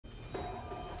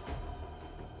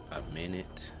A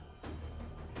minute.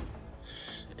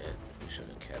 Shit, we should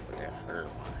have kept with that third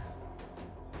one.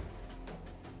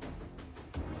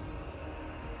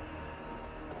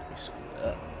 We screwed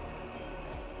up.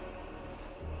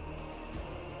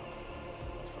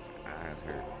 My fucking eyes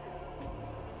hurt.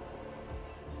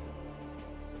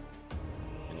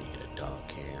 I need to get a dog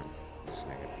cam. This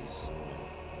nigga be zooming.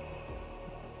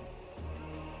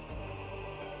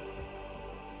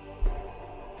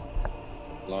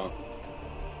 Hello.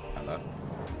 Hello.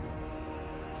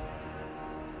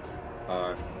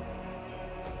 Hi. If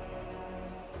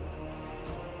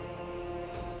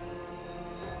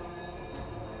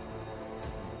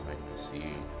I can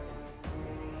see.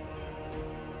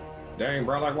 Dang,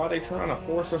 bro, like, why they trying to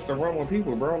force us to run with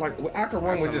people, bro? Like, I could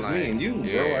run with just like, me and you,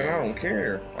 yeah. bro. Like, I don't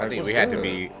care. Like, I think we'd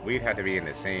have to be in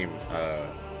the same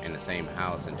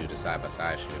house and do the side by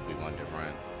side shit if we wanted to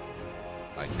run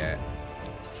like that.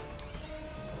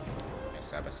 Like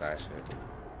side by side shit.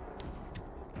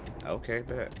 Okay,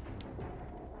 bet.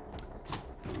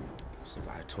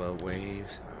 Survive 12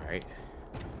 waves. All right.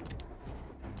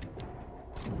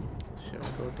 Should we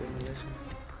go demolition?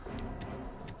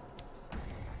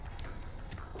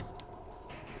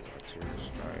 Artillery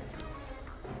strike.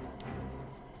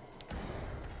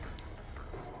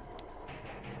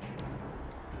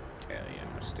 Hell yeah, I'm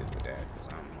gonna stick with that because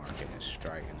I'm marking and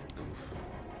striking the goof.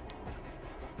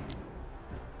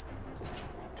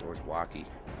 George Waukee.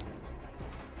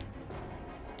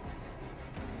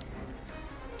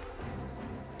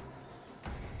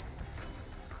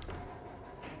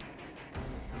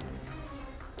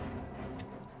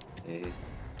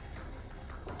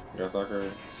 Yes, I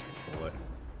heard. What?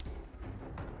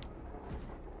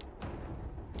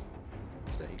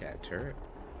 So you got a turret?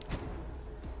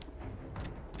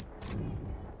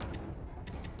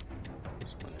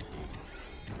 Which one is he?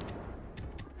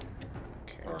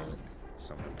 Okay. All right.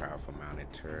 Something powerful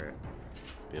mounted turret.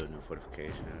 Build new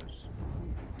fortifications.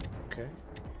 Okay.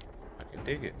 I can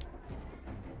dig it.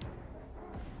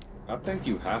 I think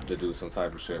you have to do some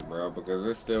type of shit, bro, because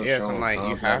it's still Yeah, showing so like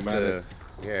you have matter. to.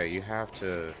 Yeah, you have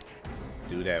to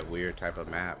do that weird type of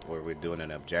map where we're doing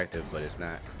an objective, but it's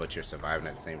not. But you're surviving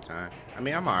at the same time. I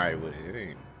mean, I'm alright with it. It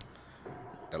ain't.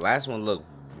 The last one looked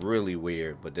really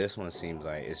weird, but this one seems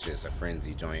like it's just a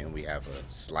frenzy joint, and we have a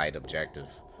slight objective.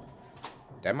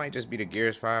 That might just be the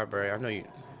Gears 5, bro. I know you.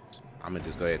 I'm gonna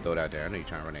just go ahead and throw it out there. I know you're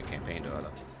trying to run that campaign, though. Hello.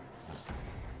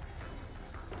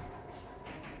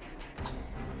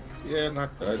 Yeah,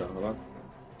 not that. Hello.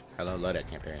 Hello, love that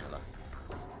campaign. Hello.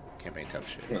 Campaign tough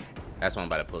shit. Yeah. That's what I'm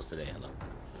about to post today. Hello.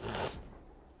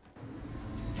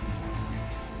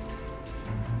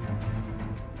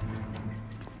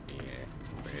 Yeah,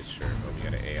 red shirt, but we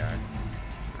got an AI.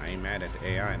 I ain't mad at the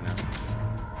AI now.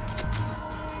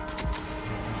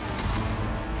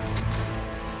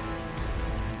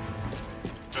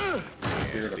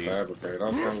 Here Yeah, to see, fabricate.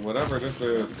 I'm talking whatever this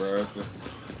is, bro. It's just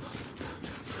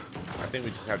I think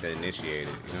we just have to initiate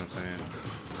it. You know what I'm saying?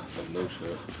 some new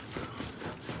shit.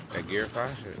 That Gear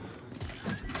 5 shit.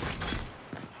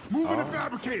 Moving the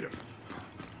fabricator.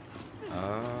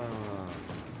 Oh.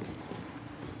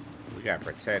 We gotta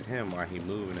protect him while he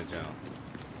moving the jump.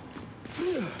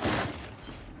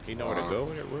 He know where to go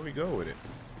with it? Where we go with it?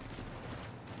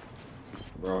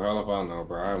 Bro, hell if I know,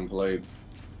 bro. I haven't played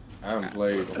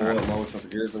Horde mode since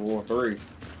Gears of War 3.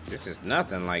 This is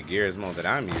nothing like Gears mode that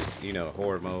I'm used. You know,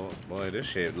 Horde mode. Boy, this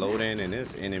shit loading and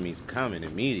this enemy's coming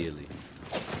immediately.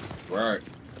 Right.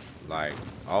 Like,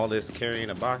 all this carrying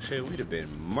a box shit, we'd have been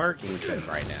murking to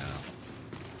right now.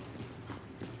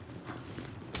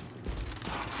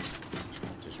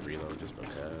 Just reload just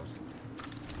because.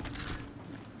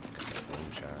 Got that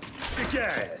boom shot. Kick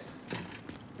ass.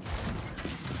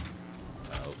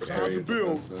 Okay. Time to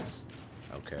build.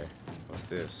 Okay. What's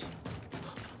this?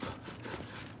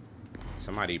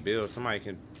 Somebody build. Somebody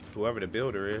can. Whoever the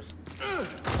builder is.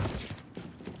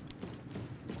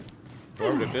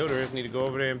 Whoever the builder is need to go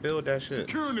over there and build that shit.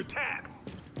 Securing the tap.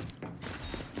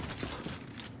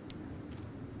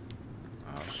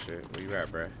 Oh shit. Where you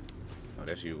at, bruh? Oh,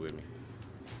 that's you with me.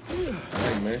 Hey,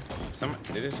 man.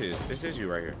 This is you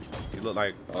right here. You look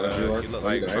like Oh, that's you, right? you look Oh,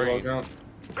 like you got Halo Train. account?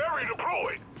 Barry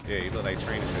deployed. Yeah, you look like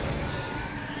Train and shit.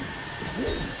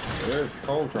 There's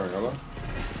Cold Train, hello?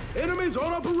 Enemies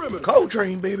on our perimeter. Cold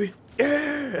Train, baby.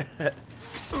 Yeah.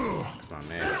 That's my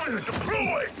man. Barry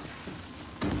deployed.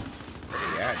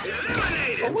 Yeah.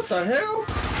 Eliminated. Oh, what the hell?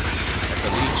 That's a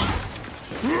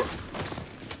leech.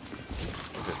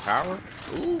 Is it power?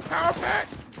 Ooh, power pack.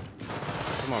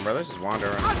 Come on, bro. Let's just wander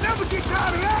around. I never get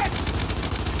tired of that.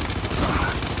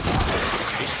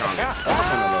 He's strong.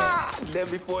 Come on, Then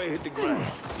before he hit the ground.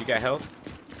 you got health?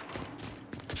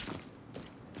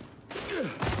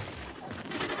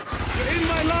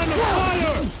 my line of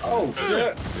fire! Oh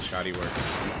shit! The shotty worked.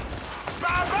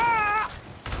 Bye-bye!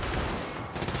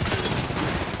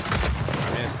 I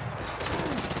missed.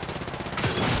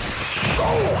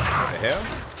 What the hell?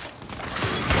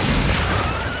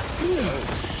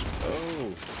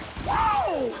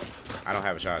 Oh. I don't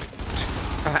have a shotty.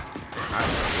 I'm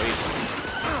waiting.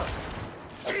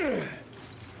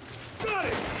 Got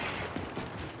it!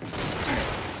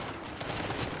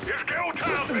 It's go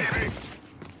time, baby!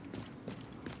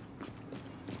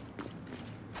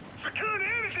 Secure the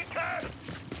energy tab! I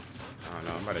don't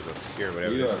know. I'm about to go secure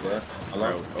whatever Yeah, this is. bro.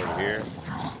 Hello? Over here.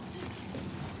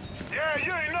 Yeah,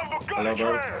 you ain't nothing but Hello, gun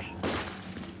bro. trash!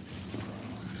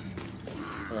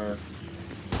 Alright.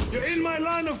 You're in my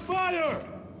line of fire!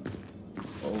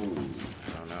 Oh. I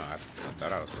don't know. I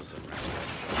thought I was supposed to.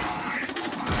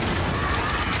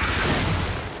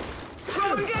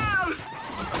 Going down!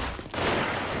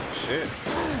 Shit.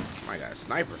 I got a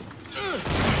sniper.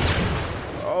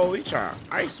 Oh, he trying to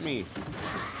ice me.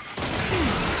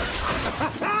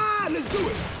 Ah, let's do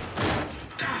it!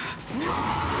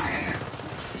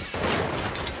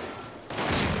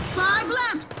 Five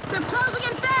left! They're closing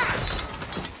in fast!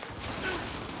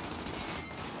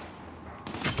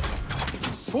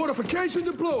 Fortification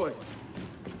deployed!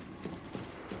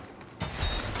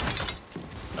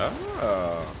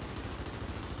 Oh.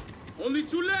 Only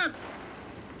 2 left!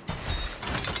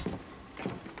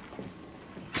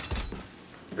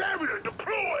 Barrier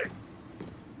deployed!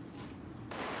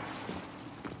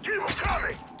 Keep them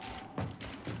coming!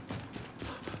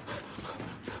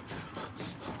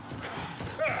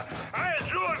 I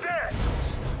enjoyed that!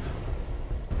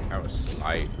 That was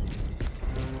light.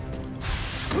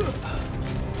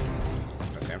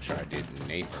 I'm sure I did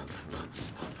Nathan.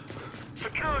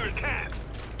 Secure the cat!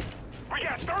 We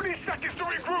got 30 seconds to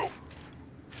regroup!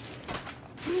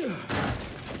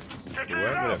 Sentry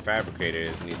Whoever the out! fabricator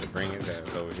is needs to bring his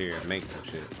ass over here and make some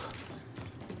shit.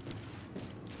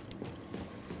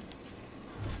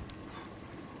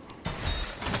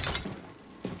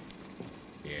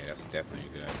 Yeah, that's definitely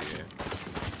a good idea.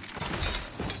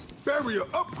 Barrier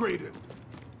upgraded!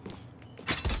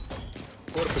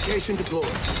 Fortification deployed.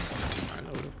 I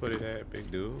know where to put it at, big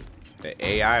dude. The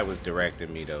AI was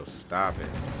directing me though. Stop it.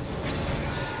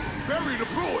 Barrier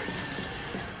deployed!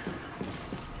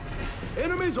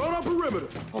 Enemies on our perimeter!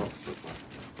 Hold on.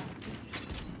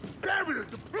 Barrier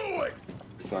deployed!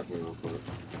 Talk to me real quick.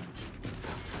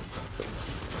 Go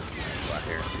out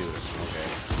here and see what the smoke at.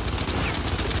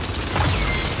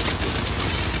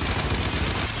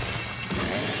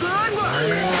 Good work!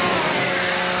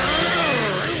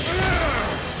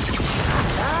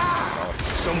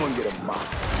 Someone get a mop.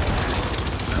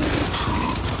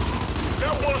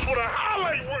 That one's for the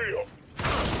highlight reel!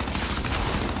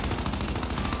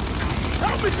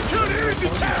 Help me secure the energy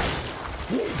tank!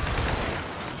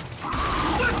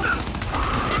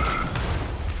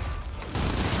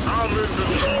 I'm in the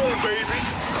zone, baby!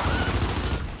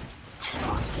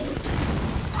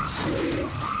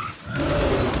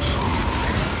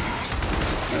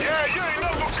 Yeah, you ain't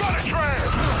nothing but gutter trash!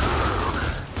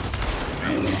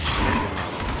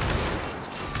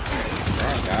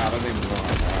 Alright, God, I don't even know.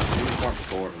 He's fucking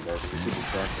recording, bro. He's too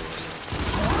distracted.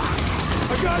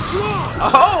 I got you on!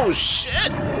 Oh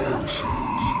shit!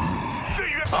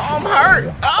 Oh, I'm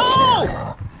hurt!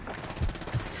 Oh!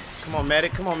 Come on,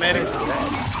 medic. Come on, medic. Oh,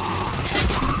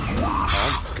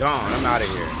 I'm gone. I'm out of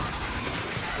here.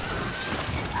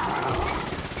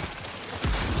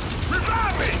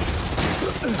 Revive me!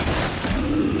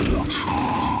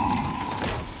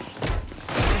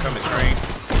 Coming, train.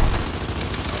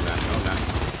 Oh, not. Oh, not.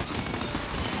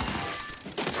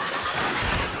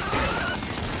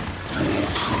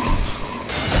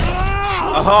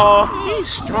 Oh, he's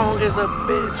strong as a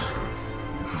bitch.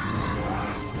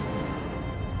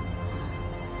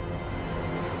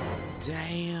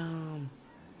 Damn.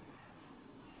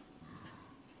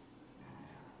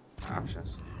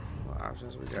 Options. What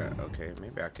options we got? Okay,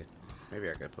 maybe I could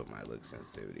put my look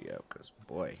sensitivity up, cause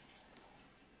boy,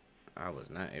 I was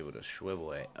not able to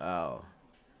swivel at all.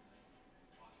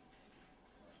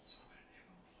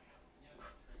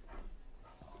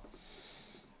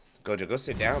 Gojo, go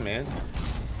sit down, man.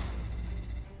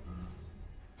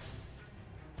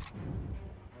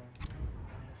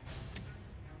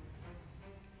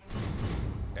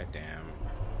 That damn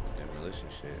demolition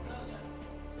shit.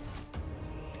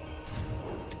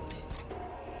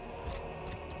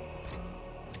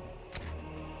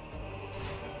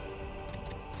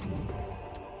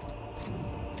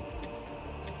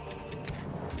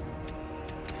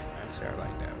 Actually, I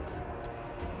like that one.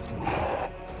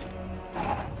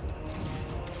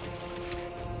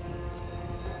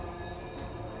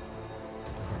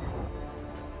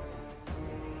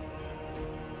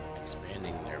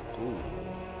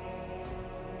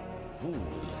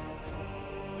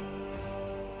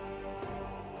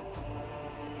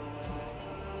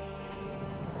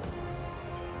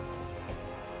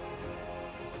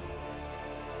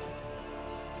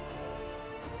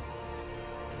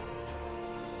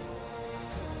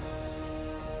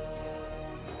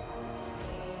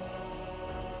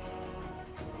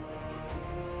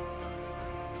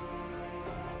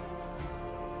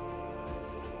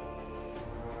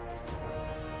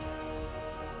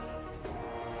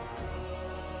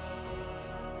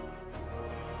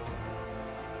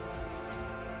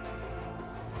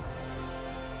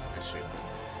 shit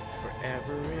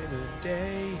forever in a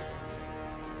day.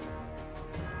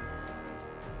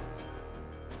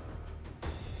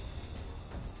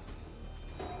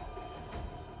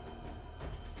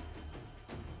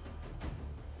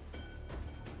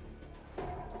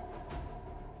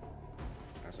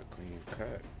 That's a clean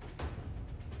cut.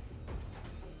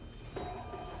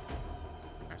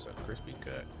 That's a crispy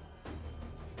cut.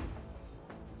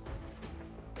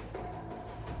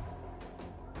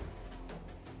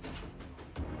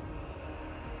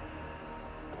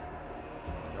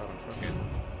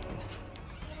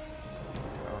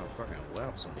 Fucking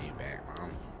whelps me back,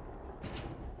 mom.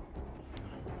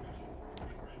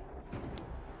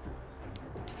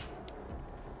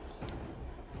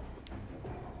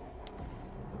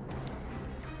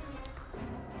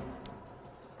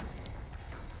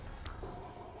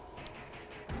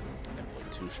 That boy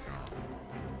too strong.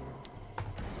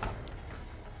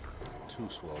 Too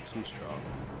swole, too strong.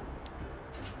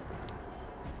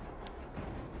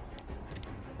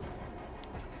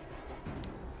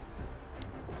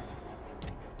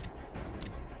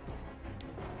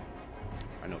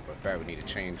 I know for a fact we need to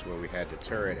change where we had the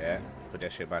turret at. Put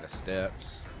that shit by the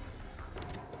steps.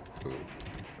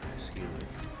 Excuse me.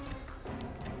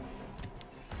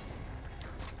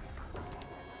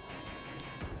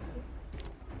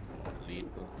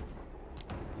 Lethal.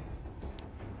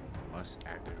 Must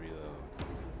active reload.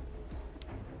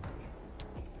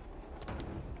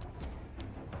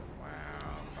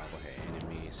 Wow, bobblehead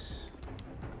enemies.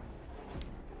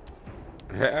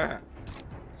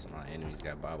 Some of my enemies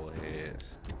got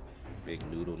bobbleheads. Big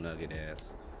noodle nugget ass.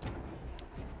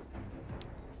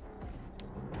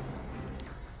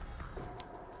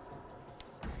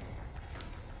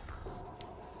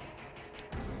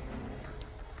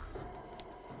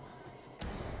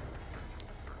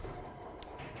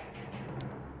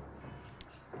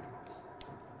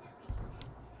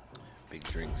 Big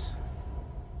drinks.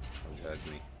 Don't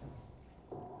judge me.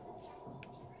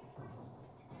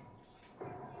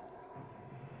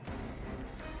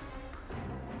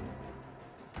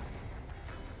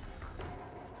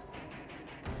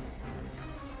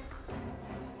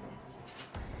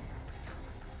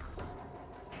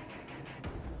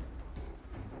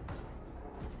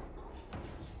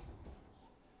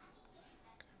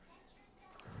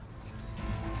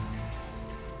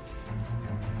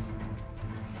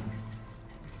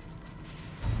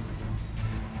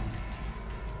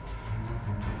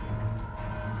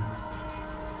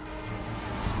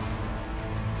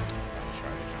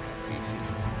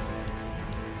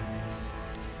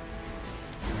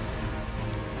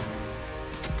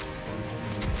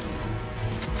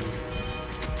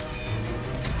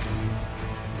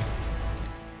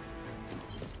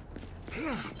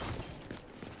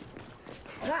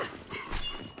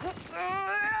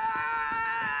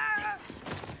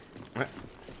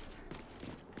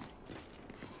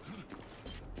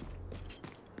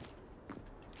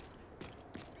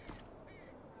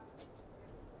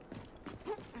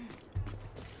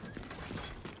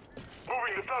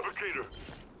 Moving the fabricator.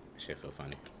 Shit feel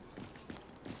funny.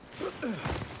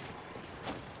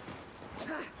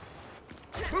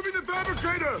 Moving the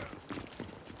fabricator.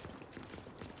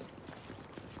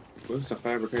 Where's the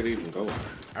fabricator even going?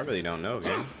 I really don't know,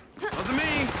 gang. Doesn't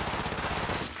mean.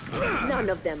 None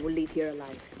of them will leave here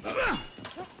alive. No room.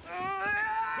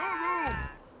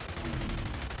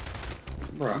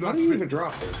 Bro, how do you even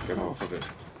drop this? Get off of it.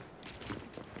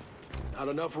 Not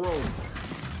enough room.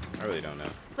 I really don't know.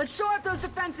 Let's shore up those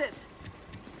defenses.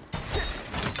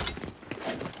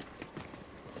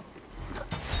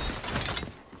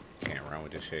 Can't run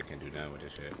with this shit. Can't do nothing with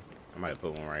this shit. I might have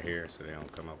put one right here so they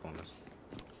don't come up on us.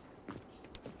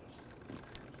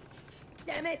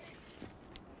 Damn it!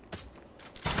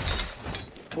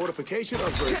 Fortification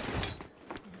upgrade.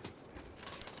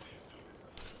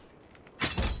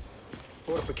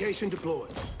 Fortification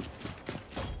deployed.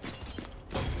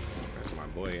 That's my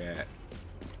boy at.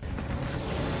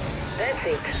 That's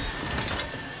it.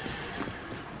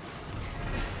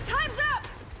 Time's up!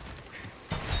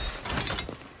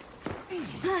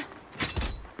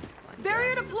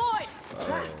 Barrier deployed!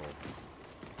 Oh.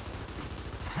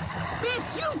 Bitch,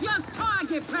 you just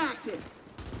target practice.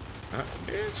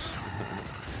 Bitch.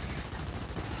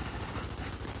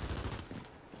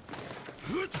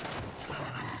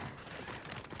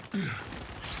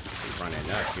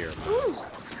 Running up here, man.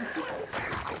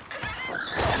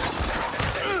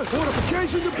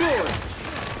 Fortification deployed.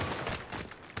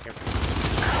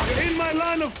 In my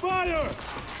line of fire.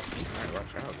 Alright,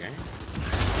 watch out, gang.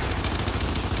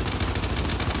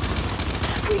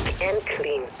 Quick and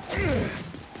clean.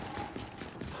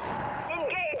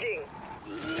 Engaging.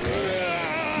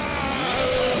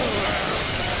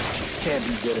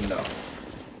 good enough.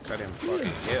 Cut him fucking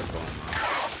hip on.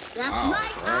 That's Wow,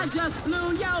 right, I bro. just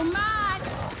blew your mind.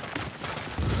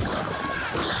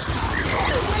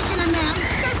 Taking a nap.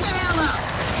 Get the hell up.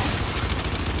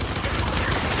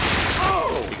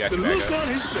 He got The you back look up. on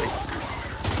his face.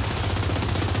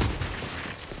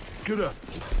 Get up.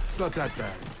 It's not that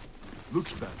bad.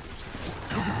 Looks bad.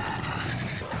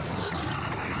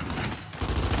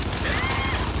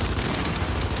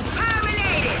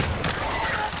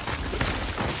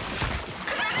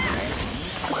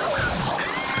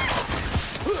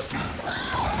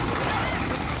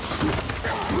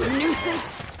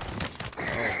 Nuisance.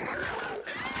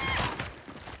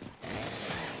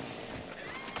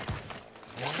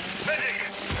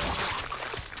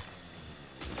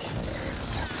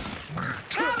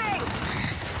 Coming!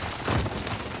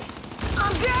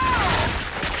 I'm down!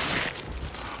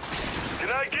 Can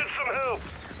I get some help?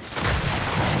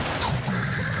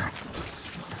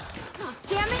 Oh,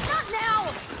 damn it, not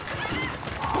now!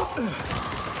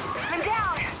 I'm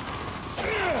down!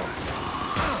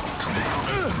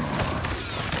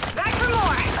 Back for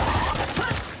more!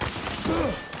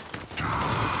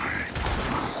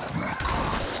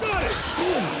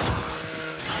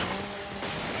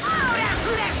 Oh, that's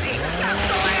lefty! Just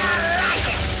the way I like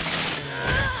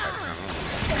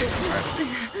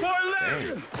it! More left!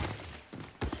 Damn.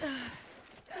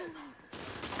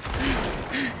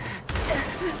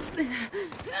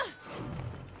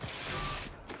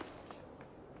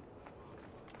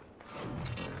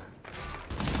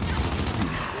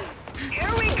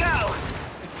 Here we go!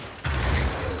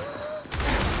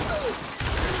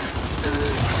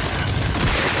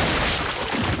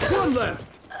 One left!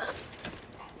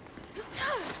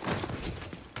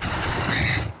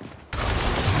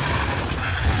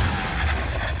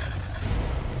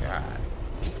 God.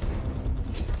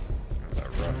 That's a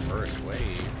rough first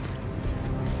wave.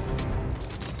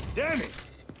 Damn it!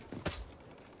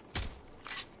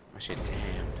 My shit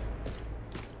damned.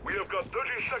 We have got 30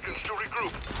 seconds to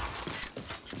regroup.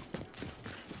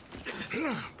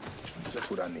 That's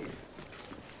what I need.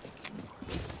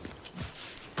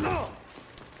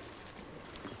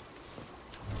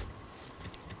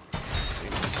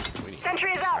 We need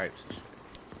Sentry is up. snipes.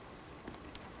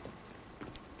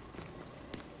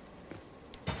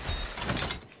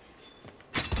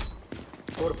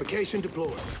 Fortification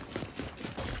deployed.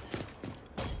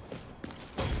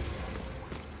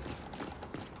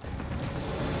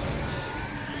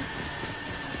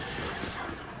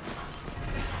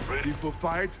 Ready for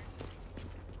fight?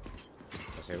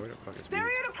 I say, where the fuck is Barrier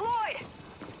music? deployed!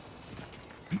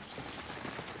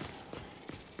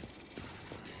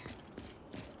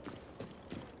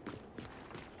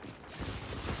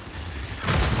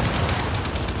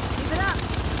 Keep it up!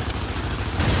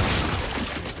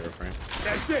 Hey, girlfriend.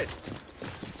 That's it!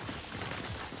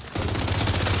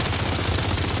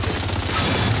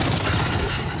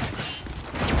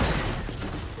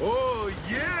 Oh,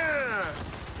 yeah!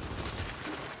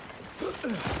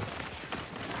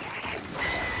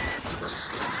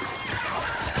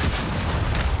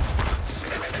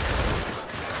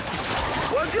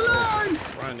 What's your line?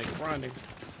 Run, nigga, run,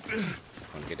 nigga.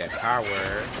 Wanna get that power.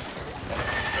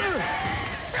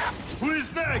 Who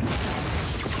is next?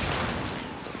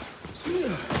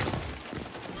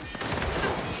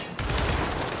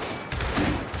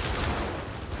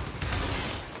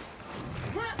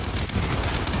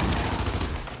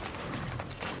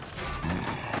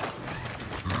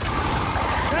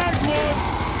 Tag one!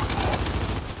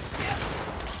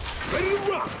 Ready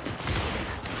to rock!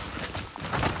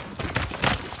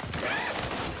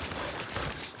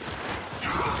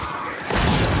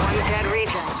 One dead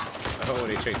region. Oh,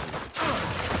 they chasing me.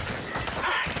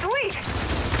 Sweet!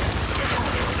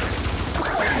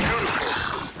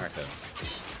 Back up.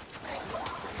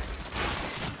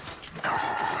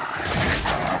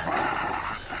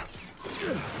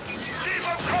 Keep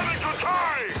them coming to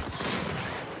time!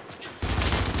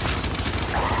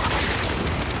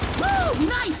 Woo!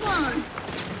 Nice one!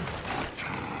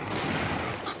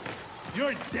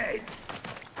 You're dead!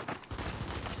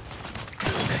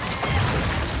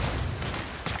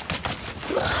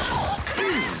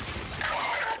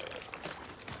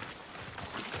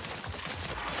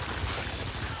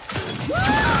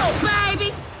 Woo,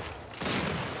 baby!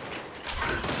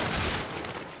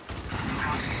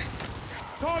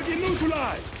 Target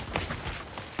neutralized!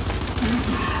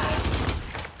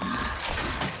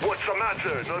 What's the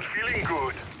matter? Not feeling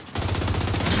good?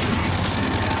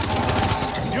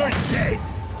 You're dead!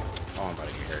 Oh, I'm about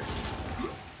to get hurt.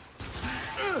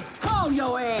 Pull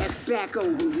your ass back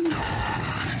over here.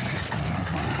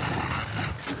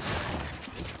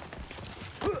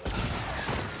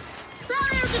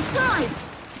 Barrier side!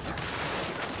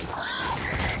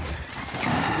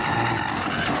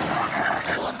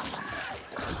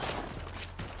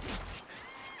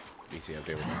 BC up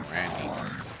there with the Randy's.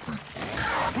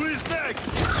 Who is next?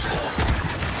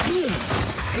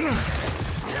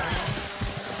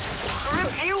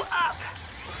 Screwed you up.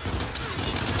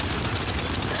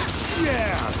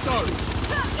 Yeah, sorry.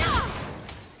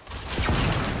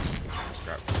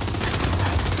 Scrap.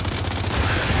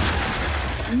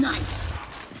 Nice.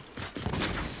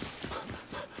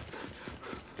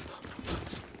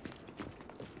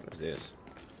 What's this?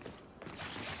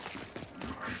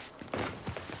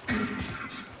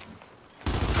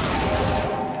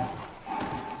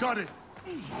 Got it.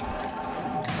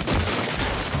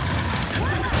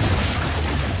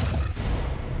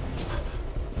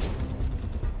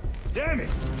 Damn it.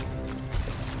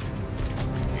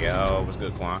 Yo, what's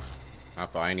good, Quan? I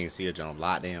thought I didn't even see a jump.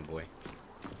 Locked in, boy.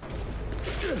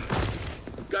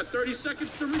 Got 30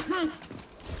 seconds to regroup.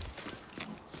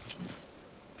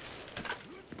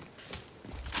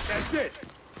 That's it.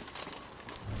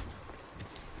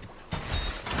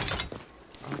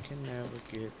 I can never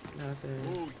get nothing.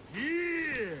 Oh,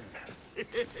 yeah.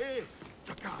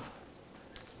 Chaka.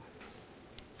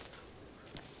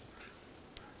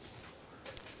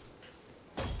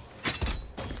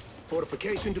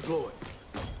 Fortification deployed.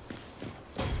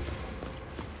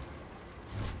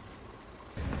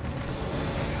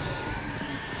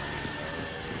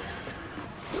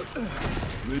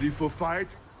 Ready for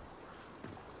fight?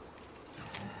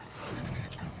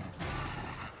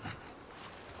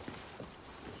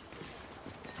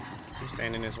 You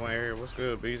staying in this one area? What's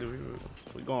good, Beezy?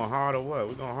 We going hard or what?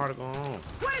 We going hard or going home?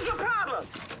 What is your problem?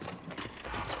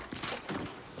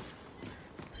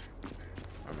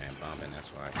 My man bumping, that's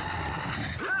why.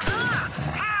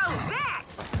 How's that?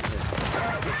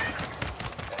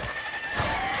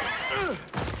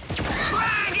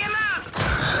 Drag him up!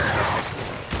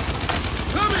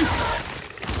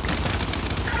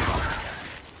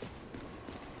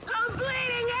 I'm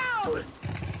bleeding out!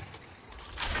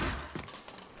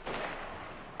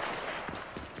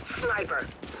 Sniper.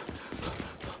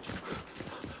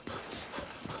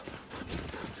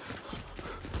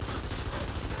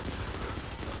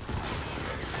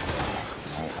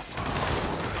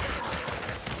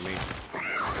 Me.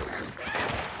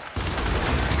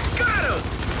 Got him!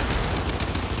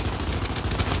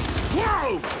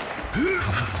 Whoa!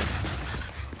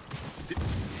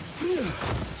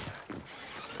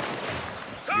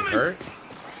 You hurt?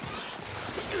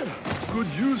 Could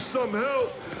use some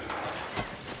help.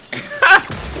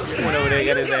 He went over there and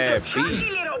got his ass You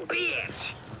beat. little bitch!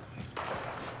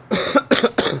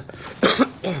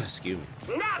 Excuse me.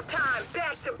 Nap time,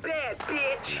 back to bed,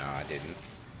 bitch! No, I didn't.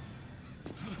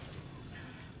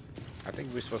 I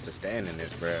think we're supposed to stand in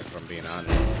this, bruh, if I'm being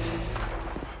honest.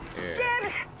 Yeah.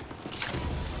 Dibs!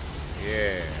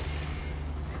 Yeah.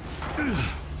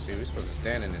 See, we're supposed to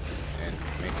stand in this and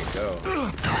make it go.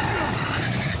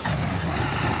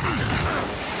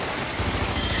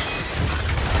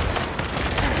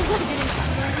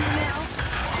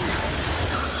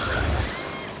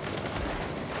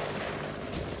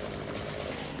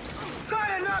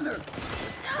 Got another!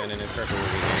 Stand in this circle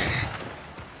with me, man.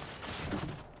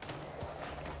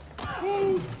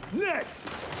 Who's next?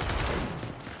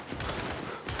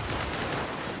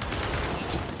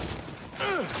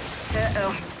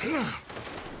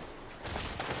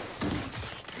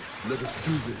 Let us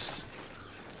do this.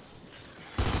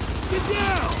 Get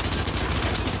down!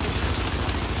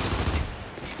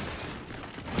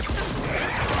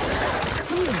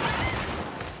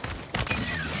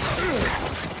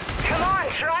 Come on,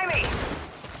 try me!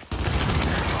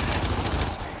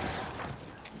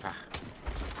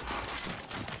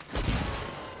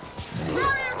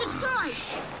 Barrier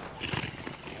destroyed!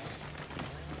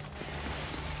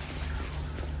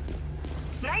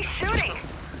 Nice shooting!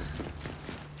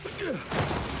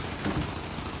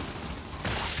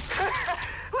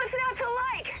 What's not to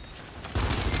like?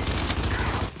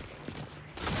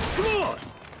 Come on!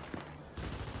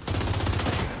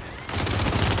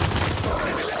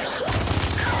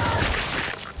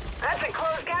 That's a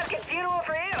closed gasket funeral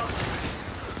for you.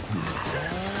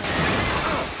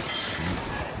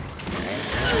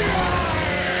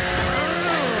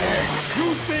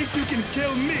 You think you can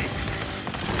kill me?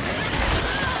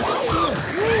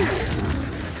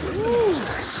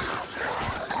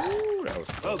 Ooh, that was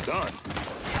Well done.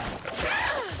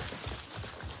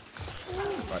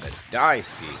 about to die,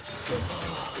 Ski.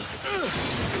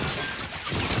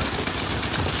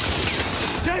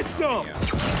 Take some! Yeah.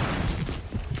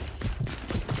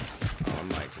 Oh, I'm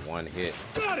like one hit.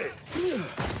 Got it!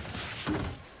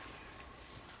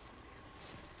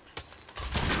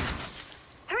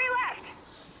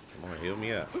 heal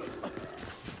me up.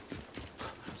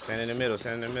 Stand in the middle,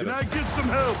 stand in the middle. Can I get some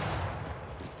help?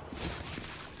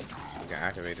 You can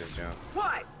activate this jump.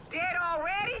 What? Dead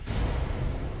already?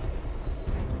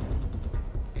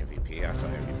 MVP, I saw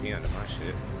MVP under my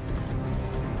shit.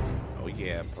 Oh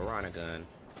yeah, piranha gun.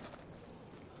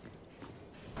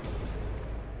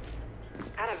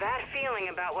 Got a bad feeling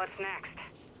about what's next.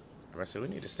 I said we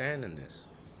need to stand in this.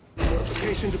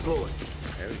 Fortification deployed.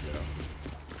 There we go.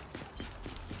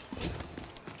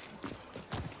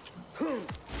 I'm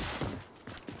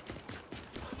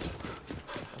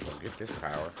gonna get this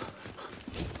power.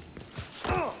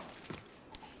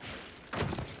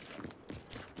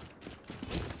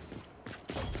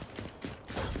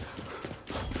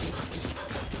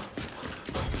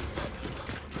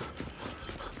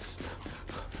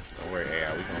 Don't worry,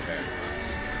 AI, we going back.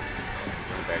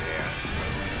 Go back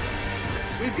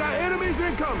AI. We've got enemies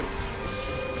incoming.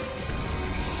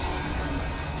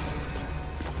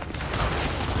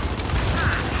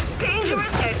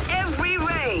 Dangerous at every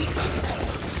range.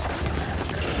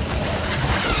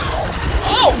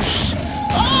 Oh,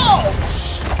 oh!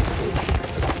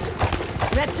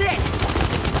 That's it.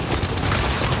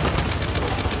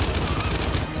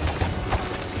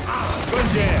 Gun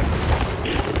jam.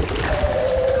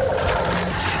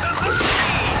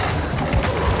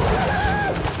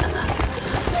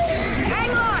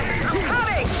 Hang on, I'm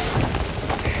coming.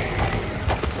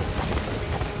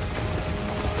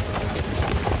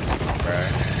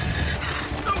 Right.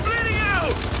 I'm bleeding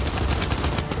out.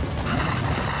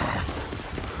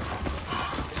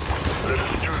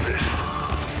 Let's do this.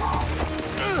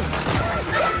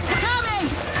 Coming.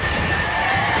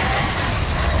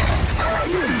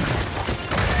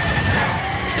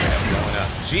 Going up.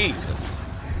 Jesus.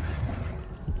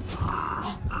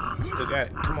 Still got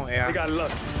it. Come on, AI. I got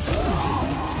luck.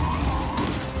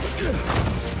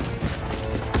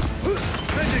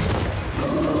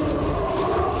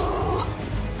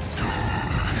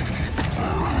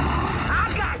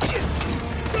 I got you.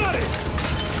 Got it.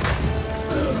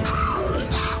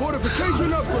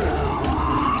 Fortification upgrade.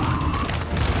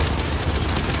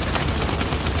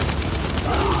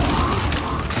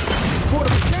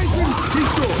 Fortification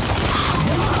restored.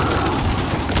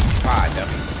 Ah,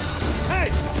 dummy.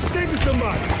 Hey, save me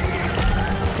somebody.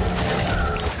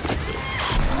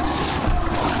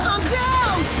 I'm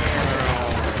down.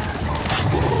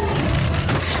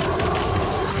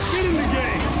 Get in the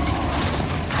game.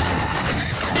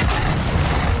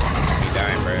 He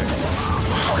dying, bro.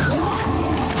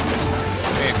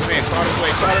 Come in, call this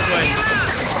way, call this way.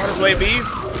 Call this way, bees.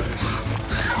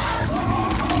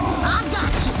 I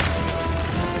got you.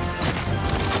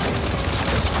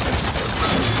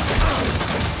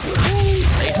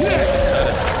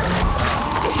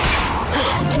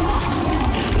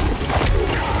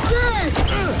 Dead.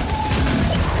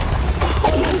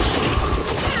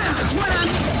 What I'm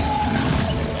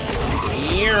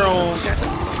Got the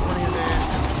fuck on his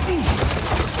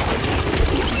ass.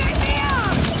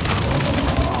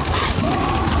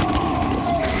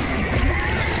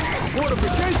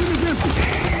 Fortification is empty.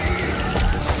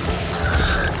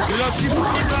 You not keep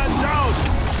running that down.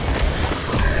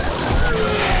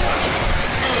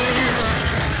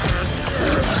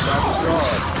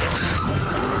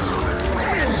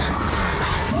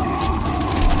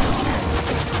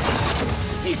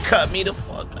 He cut me the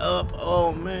fuck up.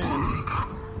 Oh man.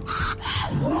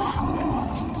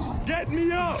 Get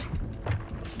me up.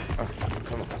 Oh,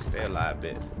 come on, stay alive,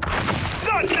 bit.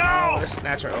 Not Oh, now. the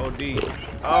snatcher OD.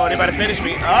 Oh, they about to finish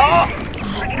me. Oh,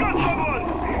 I got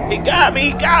someone. he got me.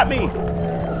 He got me.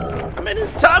 I'm in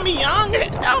his tummy, young.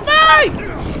 Help me.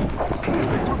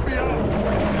 They took me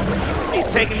out. He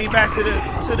taking me back to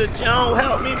the Joan.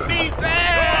 Help me, beast.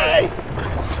 Hey.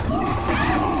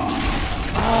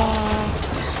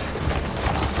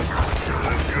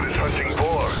 As good as hunting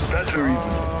boar. That's the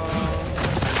reason.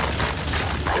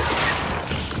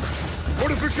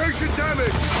 Fortification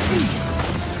damage.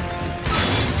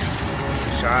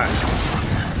 Shot.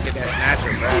 Get that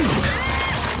snatcher back.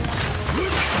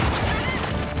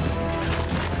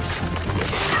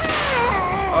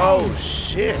 Oh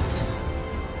shit.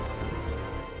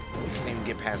 We can't even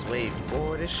get past wave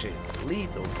 4. This shit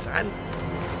lethal, son.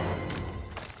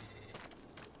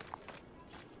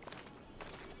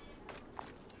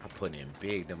 I'm putting in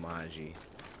big Damaji.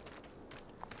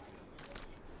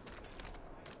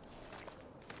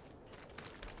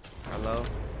 Hello?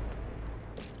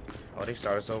 Oh, they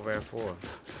start us over at 4.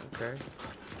 Okay.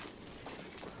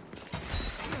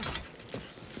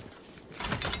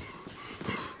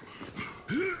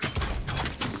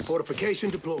 Fortification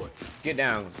deployed. Get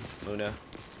down, Luna.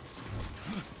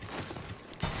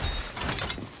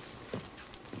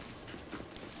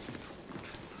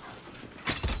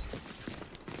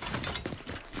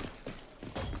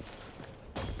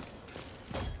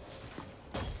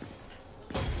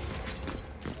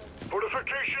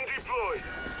 Fortification deployed.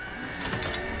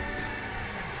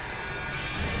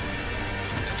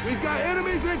 We've got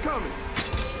enemies incoming.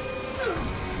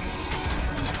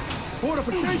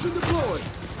 Fortification deployed.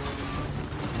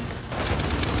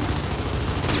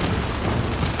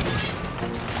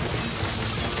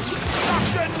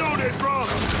 Locked and loaded, bro.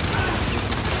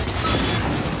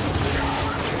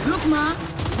 Look, Ma,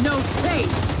 no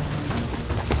space.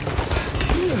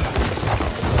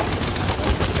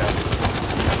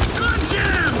 Good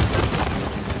jam!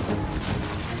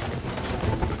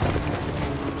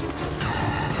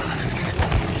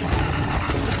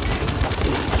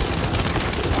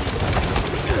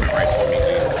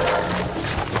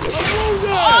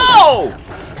 Oh!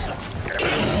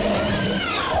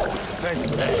 Thanks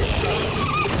for that.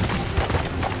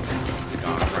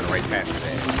 Gone. Run right past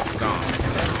that. Gone.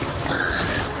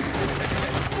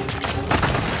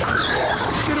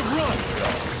 Should have run.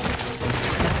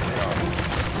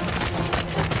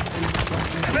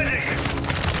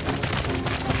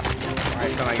 Why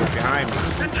it sound like it's behind me?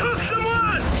 It took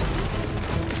someone.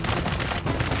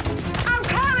 I'm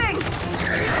coming!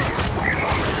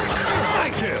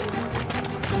 Thank you.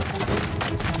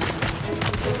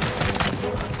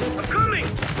 I'm coming.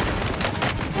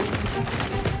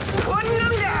 Putting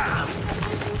them down!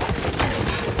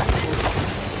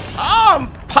 Oh, I'm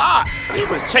pot! He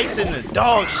was chasing the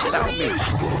dog shit out of me.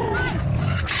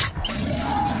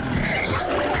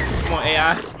 Come on,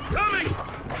 AI. Coming.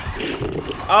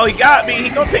 Oh, he got me. He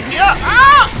gonna pick me up.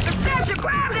 Ah! It's time to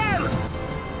grab them!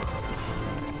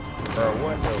 Bro,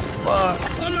 what the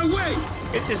fuck? On my way.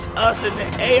 It's just us and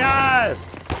the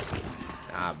AIs.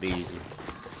 Nah, be easy.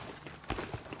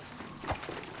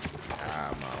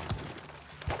 Nah, Mo.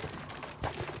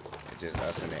 It's just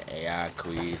us and the AI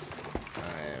quiz.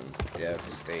 I am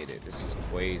devastated. This is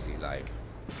crazy life.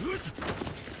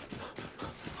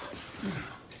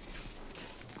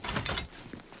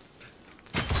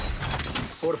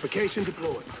 Fortification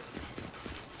deployed.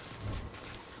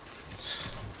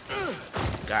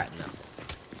 Got nothing.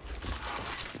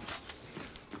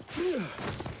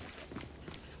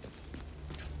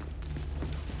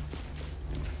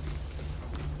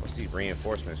 What's these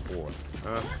reinforcements for?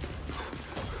 Huh?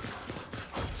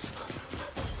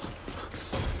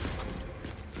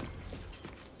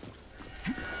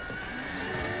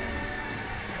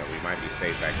 So we might be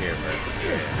safe back here, but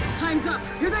yeah. Time's up!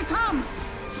 Here they come!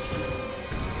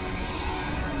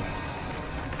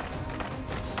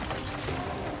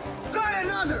 Try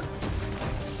another!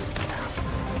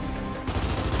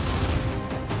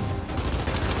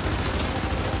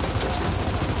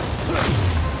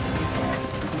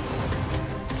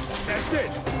 That's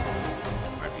it.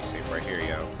 Might be safe right here,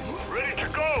 yo. Ready to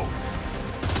go.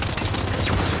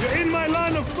 You're in my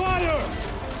line of fire.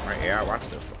 Right here, I watch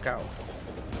the fuck out.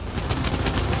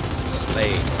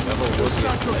 Slave. Double whoopie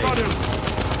Got your slave. brother.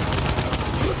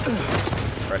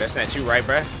 Bro, that's not you, right,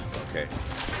 bruh? Okay.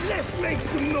 Let's make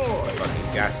some noise. Fuck,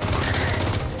 you got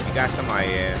somebody. You got somebody,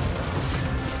 yeah.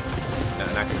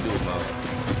 Nothing I can do, Mo.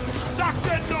 Locked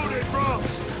and loaded, bro.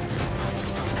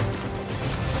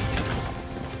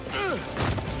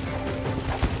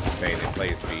 Staying in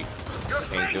place, B.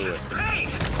 Can't do it. Hey.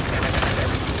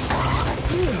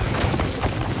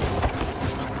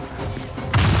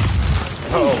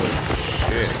 Oh,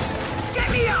 shit.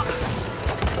 Get me up!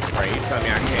 Alright, you tell me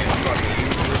I can't fucking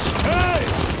use this shit. Hey,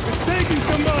 it's taking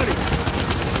somebody.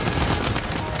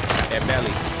 Got that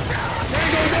belly.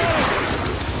 Tango down.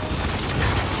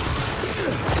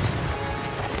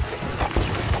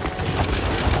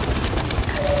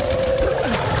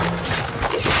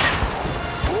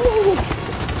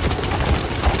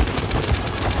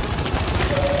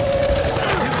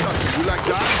 You like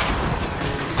that?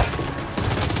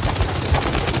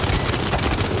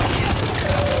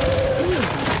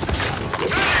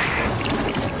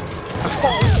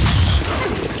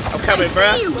 I'm coming,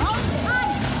 bruh. You,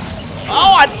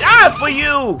 Oh, I died for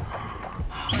you!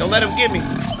 Don't let him get me.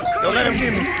 Don't let him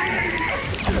get me.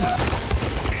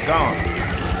 Gone.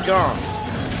 Gone.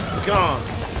 Gone.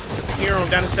 Hear him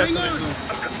down the steps of the...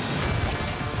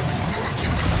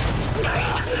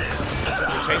 Is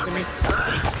he chasing me?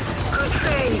 good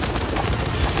thing!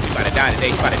 You about to die today.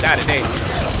 You about to die today.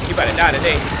 You about to die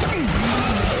today.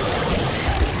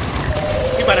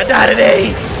 You about to die today.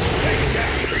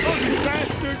 You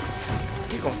bastard.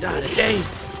 You gonna die today.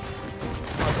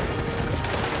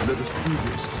 Let us do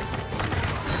this.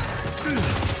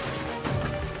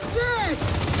 Dick!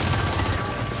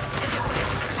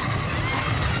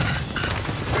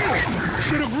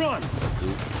 Should have run.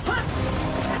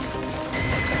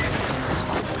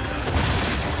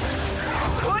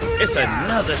 It's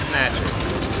another snatcher.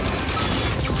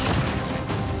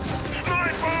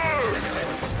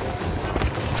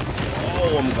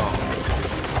 I'm gone.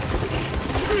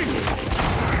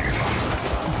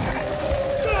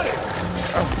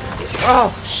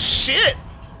 Oh shit!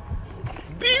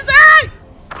 BZ!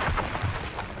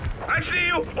 I see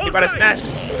you. He about to snatch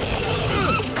me.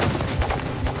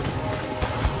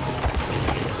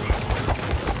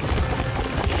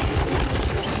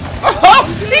 Oh!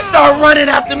 He started running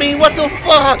after me. What the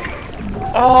fuck?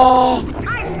 Oh!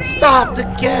 Stop the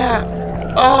gap.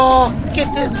 Oh!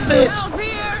 Get this bitch.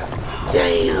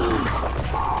 Damn.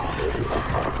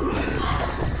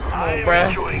 Come on,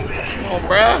 bruh. Come on,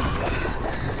 bruh.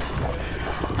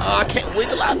 Oh, I can't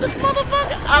wiggle out this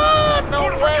motherfucker. Oh,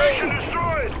 no way.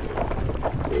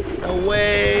 No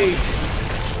way.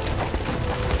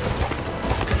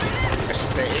 I should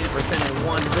say 80% in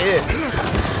one hit.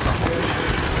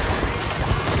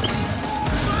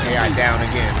 AI down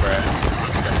again, bruh.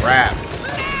 It's a wrap.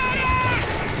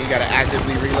 He gotta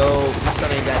actively reload. My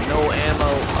son ain't got no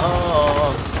ammo.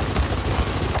 Oh.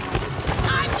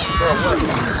 Bro, what?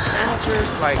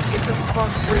 Snatchers? Like, get the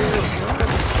fuck real, son.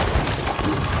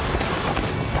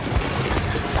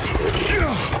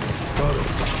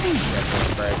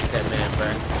 Get that man, bro.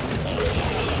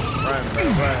 Run, bro,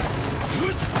 run.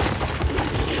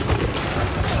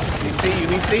 He see you,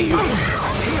 he see you.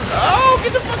 Oh,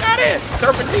 get the fuck out of here.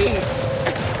 Serpentine.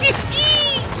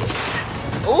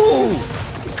 Ooh,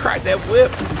 he cracked that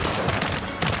whip.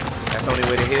 That's the only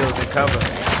way to heal is in cover.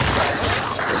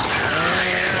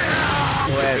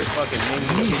 Boy, ass fucking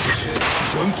minion piece of shit.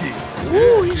 Chunky.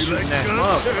 Ooh, he's shooting that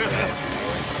mug.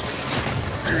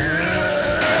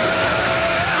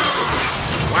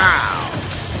 Wow.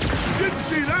 Didn't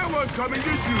see that one coming,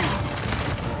 did you?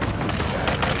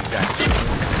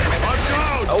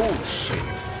 Oh shit.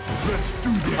 Let's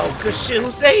do this. Oh good shit. Who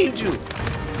saved you?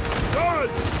 Done.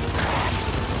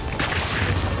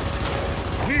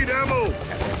 Need ammo.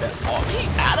 Oh, he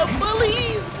out of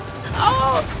bullies.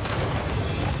 Oh.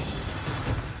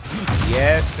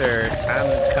 Yes, sir. Time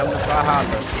to come to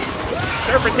Valhalla.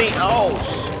 Serpentine. Oh.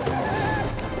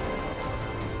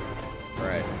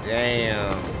 Right.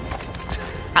 Damn.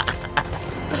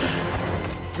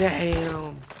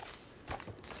 Damn.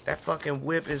 That fucking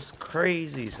whip is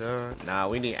crazy, son. Nah,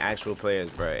 we need actual players,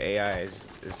 bro. AI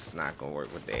is it's not gonna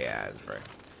work with the AIs, bro.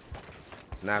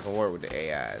 It's not gonna work with the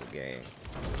AIs game.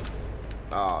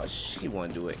 Oh, she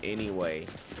wanna do it anyway.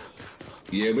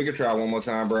 Yeah, we can try one more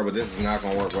time, bro, but this is not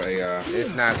gonna work with AI.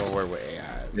 It's not gonna work with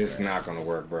AI. This is not gonna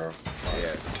work, bro.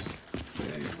 Yes.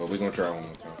 Yeah, but we're gonna try one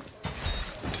more time.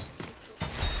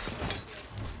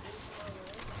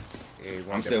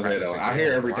 Yeah, I'm still here though. I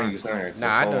hear everything you're saying.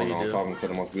 Nah, I know you I'm do. talking to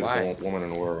the most beautiful woman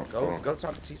in the world. Go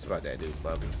talk to Tease about that dude,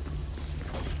 Bubby.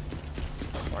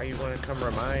 Why you wanna come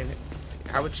remind?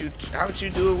 How would you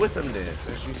do it with him then,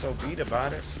 since you so beat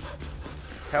about it?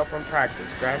 Help him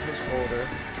practice. Grab his folder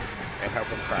and help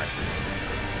him practice.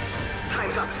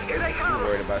 Time's up. Here they You come.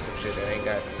 worried about some shit that ain't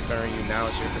got concern you, now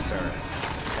it's your concern.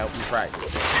 Help him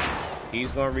practice.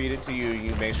 He's gonna read it to you,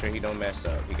 you make sure he don't mess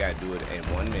up. He gotta do it in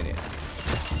 1 minute.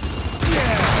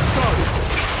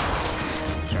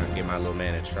 Trying to get my little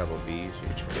man in trouble, bees.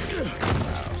 You're trying to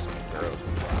wow, some girls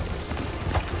be wild.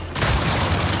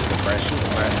 Shoot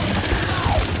him,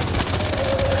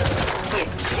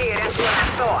 Yeah, that's what I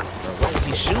thought. bro, what is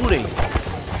he shooting?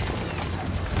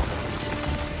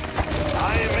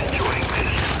 I am enjoying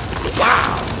this.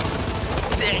 Wow!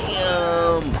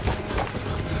 Damn!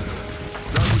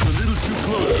 That was a little too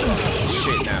close.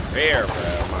 Shit not fair, bro.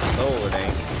 My soul, it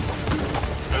ain't.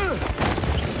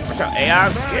 Watch out, AI,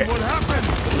 I'm scared. What happened?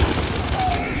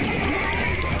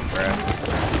 Bro.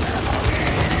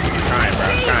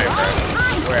 I'm trying, bro.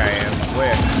 Where I am,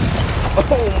 where?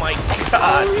 Oh my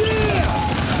god!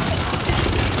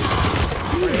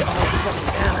 Where they all fucking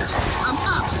down? I'm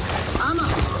up. I'm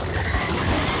up.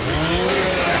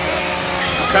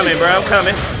 I'm coming, bro, I'm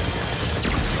coming.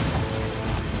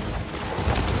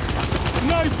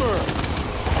 Sniper!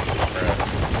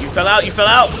 You fell out, you fell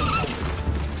out!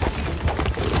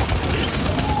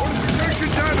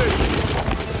 Taking damage!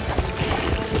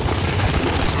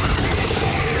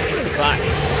 Where's the clock?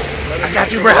 I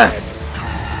got you, bruh!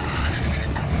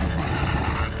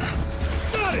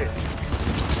 Got it!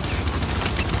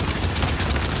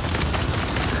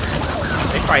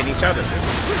 They fighting each other.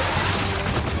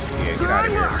 Yeah, get out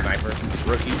of here, sniper.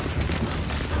 Rookie.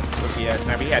 Rookie ass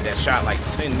sniper. He had that shot like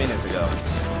 10 minutes ago.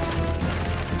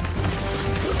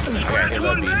 I got hit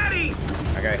up, B.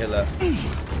 I got hit up.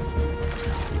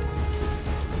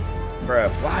 Bruh,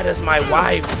 why does my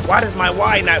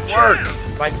Y not work?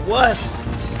 Like what?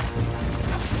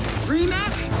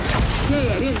 Rematch?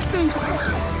 Yeah, I didn't think so.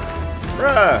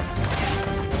 Bruh.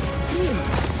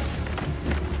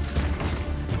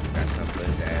 Got something for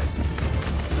his ass.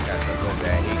 Got something for his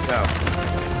ass.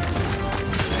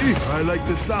 Here you go. I like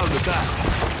the sound of that.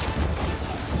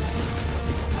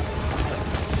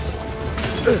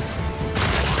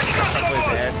 Got something for his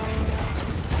ass.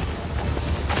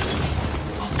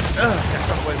 Got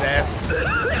something for his ass.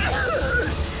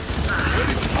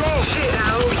 Shit, I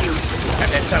owe you. Tap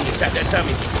that tummy, tap that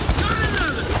tummy.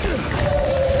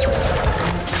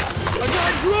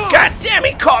 God damn,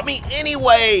 he caught me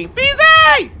anyway.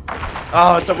 BZ!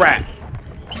 Oh, it's a rat.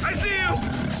 I see you.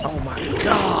 Oh my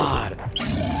god.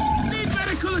 Need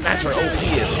medical Snatcher attention.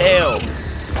 OP as hell.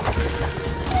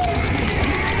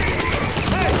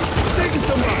 Taking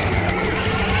some out.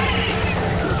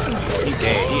 He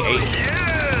dead. He ate.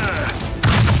 Yeah.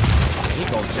 He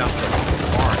gonna jump from the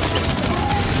bar.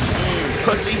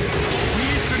 Pussy. We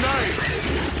eat tonight.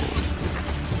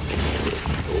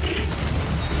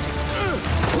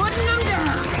 Putting them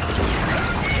down.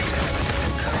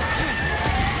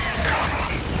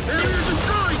 Barrier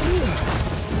destroyed.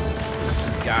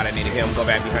 God, I needed him. Go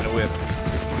back behind the whip.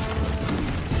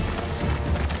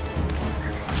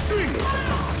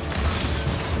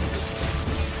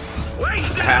 Wait.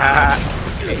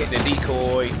 They hit the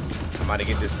decoy. I'm about to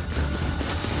get this.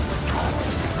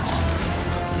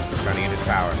 I'm trying to get his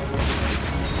power.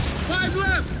 5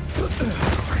 left.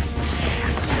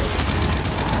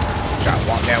 Try to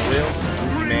walk that wheel.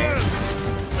 Goofy man.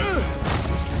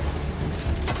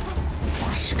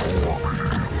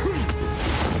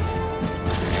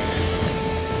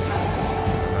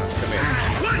 Come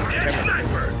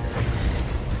here.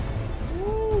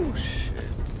 Ooh, shit.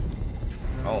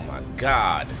 Oh my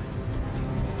god.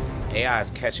 AI is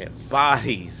catching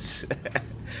bodies.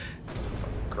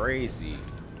 Crazy.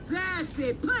 That's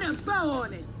it. Put a bow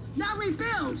on it. Now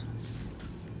rebuild.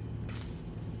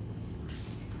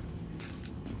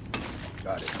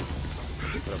 Got it.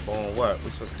 Put a bow on what? We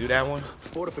supposed to do that one?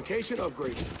 Fortification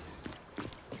upgrade.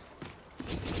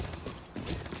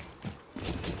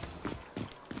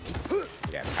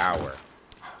 That power.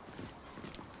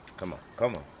 Come on,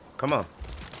 come on, come on.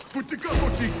 Put the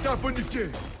kapoti, tap on the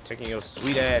chin. Taking your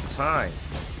sweet ass time.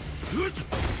 I'm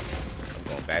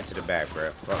going back to the back,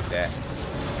 bruh. Fuck that.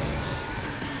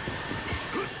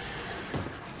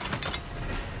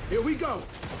 Here we go.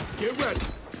 Get ready.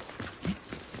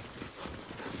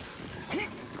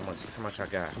 How much I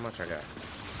got? How much I got?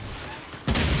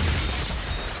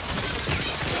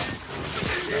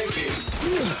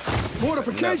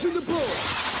 Fortification deployed.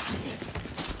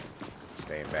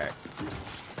 Staying back.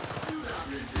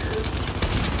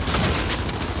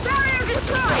 Barrier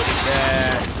destroyed.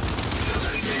 Yeah.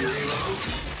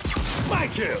 My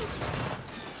kill.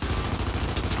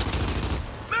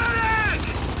 Medic!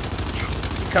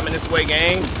 Coming this way,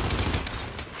 gang.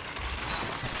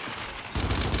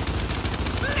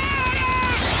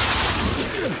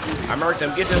 I murked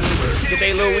them. Get them. Get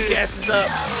they little weak asses up.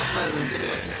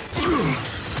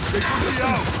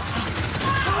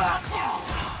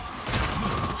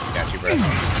 Got you, bro.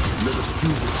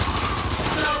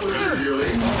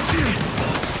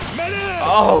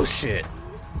 Oh shit.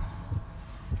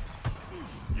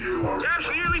 Tab's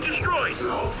nearly destroyed.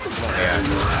 Come on, yeah.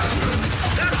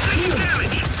 Tab's taking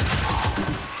damage.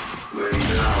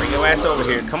 Bring your ass over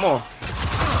here. Come on.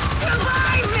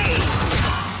 Revive me!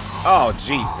 Oh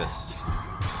Jesus.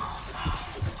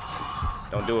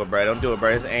 Don't do it, bro. Don't do it, bro.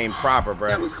 It's aim proper, bro.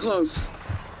 That was close.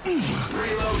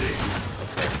 Reloading.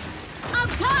 I'm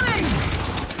coming.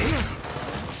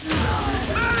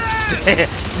 Damn.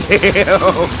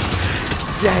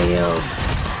 Damn. Getting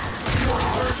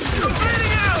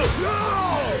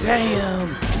out! Damn.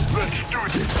 Let's do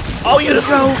this. Oh, you to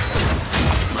go.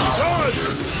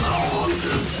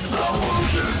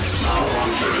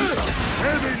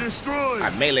 Heavy destroyed. I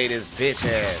melee this bitch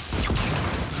ass.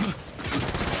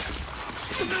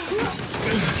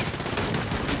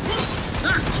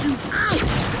 Knock you out.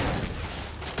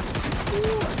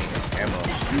 Ammo.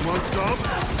 You want some?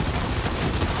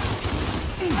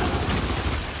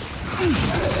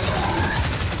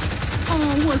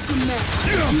 Oh, what's the matter?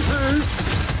 You hurt?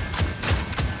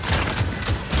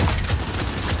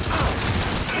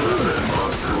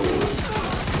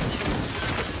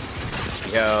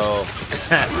 Yo.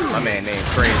 My man named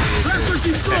Crazy. Pressure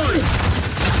destroyed.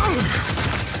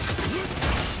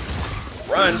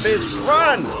 Run, bitch,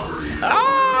 run!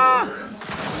 Ah!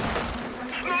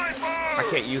 Sniper! I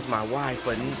can't use my Y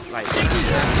for like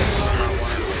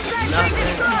nothing.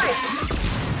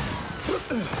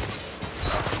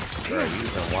 Bro,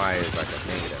 using Y is like a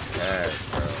thing of the past,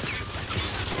 bro.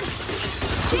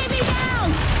 Keep me down.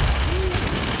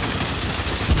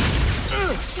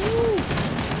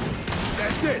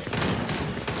 That's it.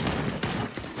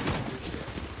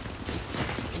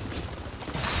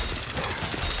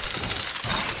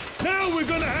 Now we're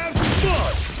gonna have some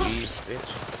fun. Jeez, bitch.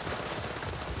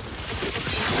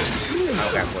 I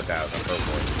don't got 4,000. Go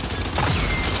for it.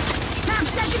 Tap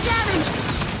second damage.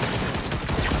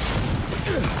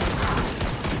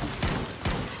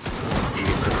 You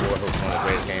get some 4 hooks on the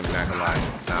greatest game, not gonna lie.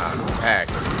 Nah,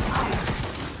 packs.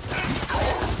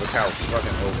 Look how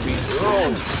fucking OP.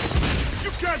 Oh!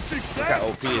 You can't fix Look that. how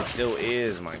OP it still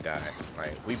is, my guy.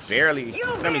 Like, we barely.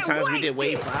 How many times we did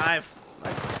wave 5?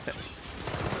 Like,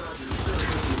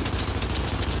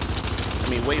 I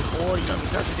mean, wave 4. You know how many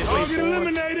times we did wave Target 4?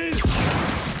 eliminated.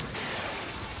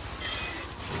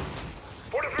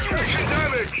 Fortification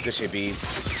damage. Good shit, bees.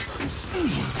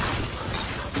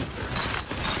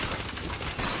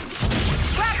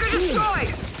 Tracker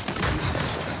destroyed.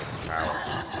 Power.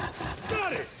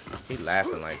 Got it. He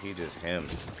laughing like he just him.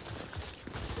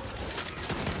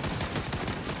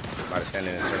 About to send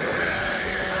in a circle.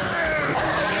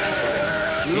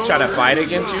 He try to fight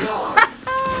against you?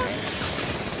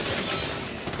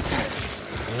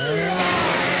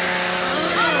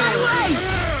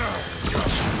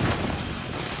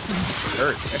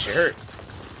 Hurt. That shit hurt.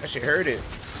 That shit hurt it.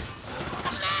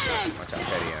 Watch how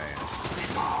petty I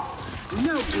am.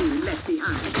 No food left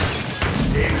behind.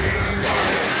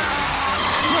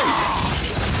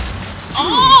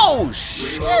 Oh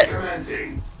shit!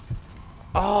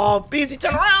 Oh, busy,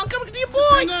 turn around, come get your boy.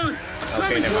 Okay,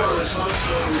 never mind.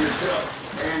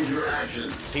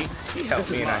 He helped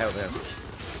me and I helped him.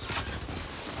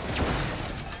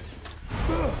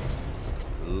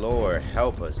 Lord,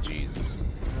 help us, Jesus.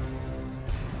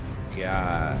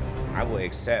 God, I will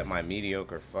accept my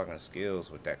mediocre fucking skills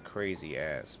with that crazy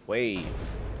ass wave.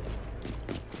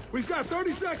 We've got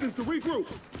 30 seconds to regroup.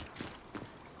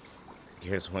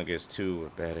 Gears 1, Gears 2 were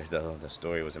better though. The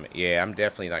story was amazing. Yeah, I'm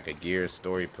definitely like a Gears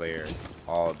story player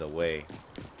all the way.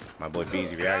 My boy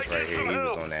BZ Reacts right here, he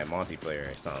was on that multiplayer.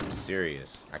 It's something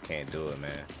serious. I can't do it,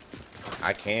 man.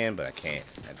 I can, but I can't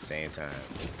at the same time.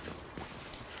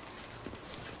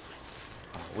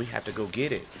 Oh, we have to go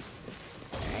get it.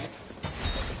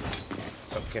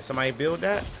 So, can somebody build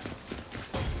that?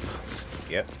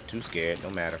 Yep, too scared. No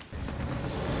matter.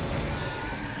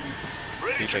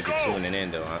 Appreciate you tuning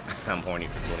in though. I'm horny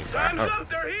for 25 hours.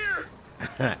 Time's up, they're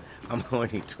here. I'm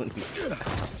horny 25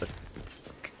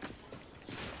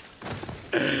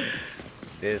 hours.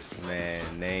 This man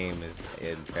name is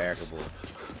impeccable.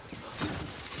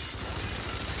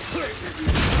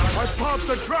 I popped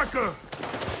the tracker.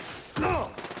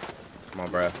 Come on,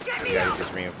 bro. You gotta get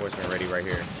this reinforcement ready right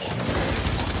here.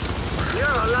 You're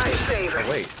a lifesaver. Oh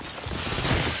wait.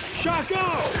 Shock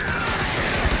out.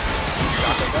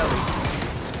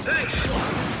 Thanks.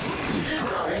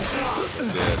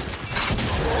 That's good.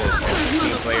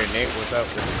 Team player Nick, what's up?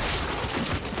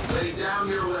 Lay down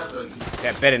your weapons.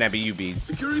 That better not be you, bees.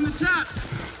 Securing the tap.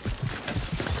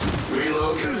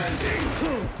 Reload your fencing.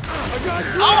 I got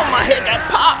you. Oh, my head got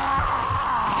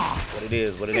popped. What it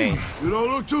is? What it ain't? You don't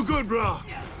look too good, bro.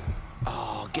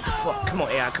 Oh, get the fuck! Come on,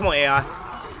 AI. Come on, AI.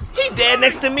 He dead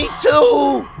next to me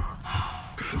too.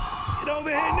 Get over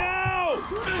here now.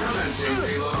 Commencing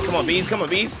reload. Come on, bees. Come on,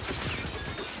 bees.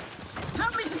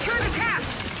 Help me secure the cap.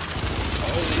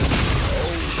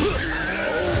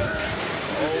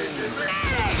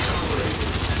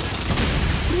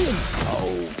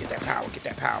 Oh, get that power. Get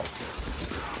that power.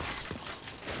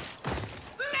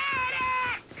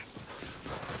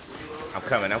 I'm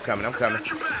coming. I'm coming. I'm coming.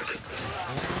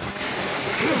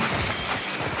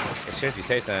 It should if you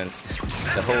say something.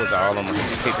 The holes are all on my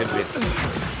bits.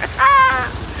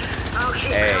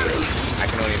 Hey, I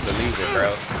can only believe it, bro.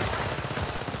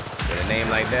 With a name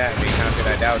like that, I mean, how could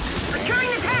I doubt you? Securing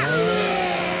the cap.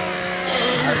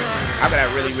 How could I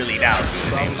really, really doubt you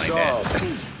with a name like that?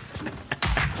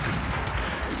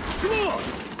 Come on.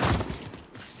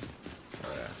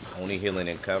 Only healing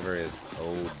and cover is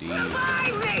OD.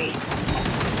 Revive me.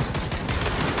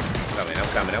 I'm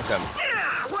coming. I'm coming.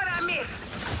 What I missed.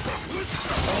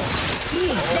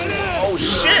 Oh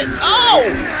shit! Oh!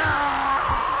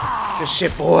 Good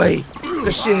shit, boy.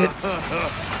 Good shit.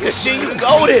 Good shit. You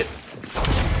goated.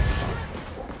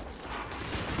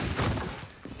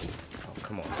 Oh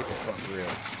come on, get the fuck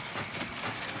real.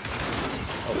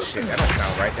 Oh shit, that don't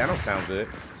sound right. That don't sound good.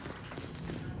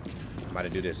 I'm about to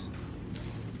do this.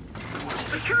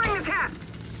 Securing the cap.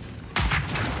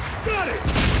 Got it.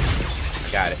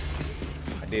 Got it.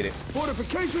 I did it.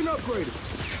 Fortification upgraded.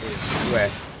 You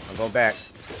at? I'm going back.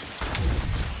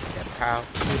 That power.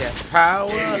 That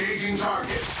power. Engaging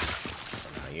target.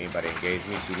 Nah, you ain't about to engage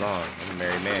me too long. I'm a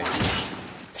married man.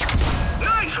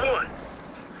 Nice one.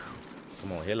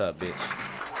 Come on, heal up, bitch.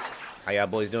 How y'all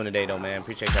boys doing today, though, man?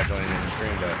 Appreciate y'all joining in the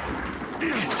stream, though.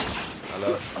 I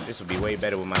Hello? This would be way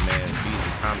better with my man's Beezy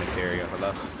commentary.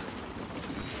 Hello?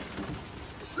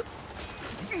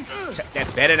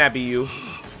 That better not be you.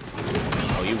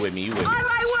 Oh, you with me, you with me. On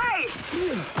my way!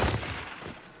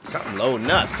 Something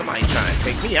loading up. Somebody trying to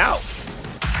take me out.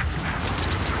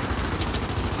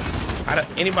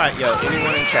 Anybody, yo,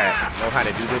 anyone in chat know how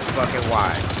to do this fucking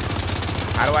Y?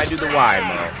 How do I do the Y,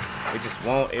 Mo? It just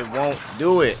won't, it won't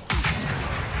do it.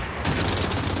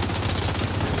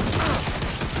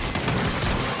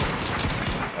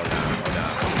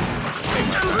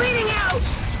 I'm bleeding out!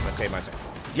 I'll take my time.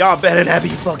 Y'all better not be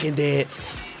fucking dead.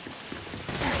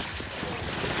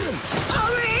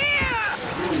 Over here!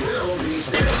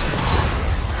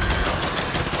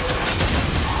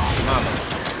 Mama.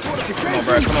 Come on,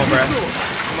 bruh. Come on, bruh.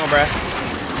 Come on, bruh.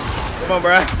 Come on,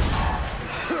 bruh.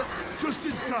 Just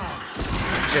in time.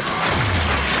 Just.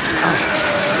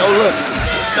 No look.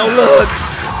 No look.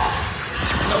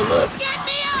 No look. Get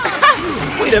me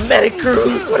up! We the medic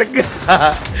crew. Swear to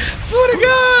God. Swear to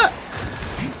God.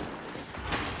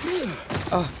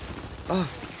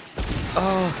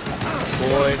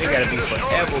 Boy, they gotta be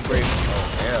forever brave. Oh,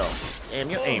 hell. Damn,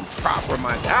 you ain't proper,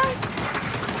 my guy.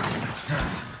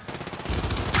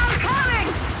 I'm coming!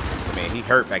 Man, he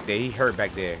hurt back there. He hurt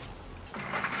back there.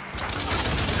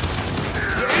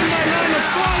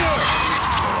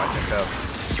 Oh, watch yourself.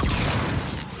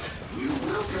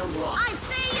 I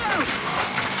see you!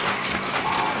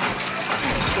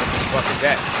 What is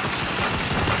that?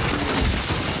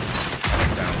 That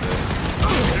sound good.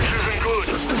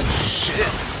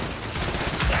 Shit.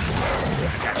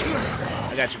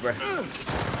 I got you, bro.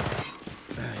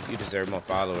 You deserve more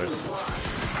followers.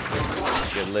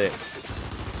 Good lit.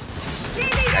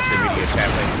 Actually, media chat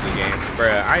plays some good games.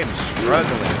 Bruh, I am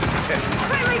struggling.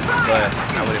 But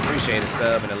I would appreciate a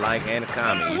sub and a like and a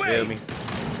comment. You feel me?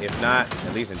 If not,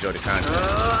 at least enjoy the content.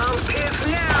 I'm pissed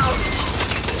now!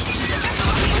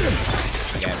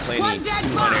 I got plenty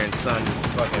 200 and some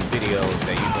fucking videos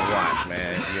that you can watch,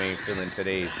 man, if you ain't feeling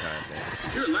today's content.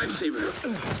 You're a lifesaver.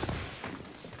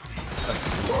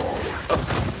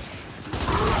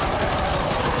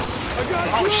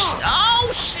 Oh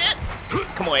shit!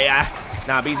 Come on, AI.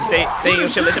 Nah, BG, stay in your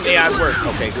shit. Let them AIs work.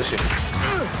 Okay, good shit.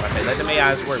 I say let them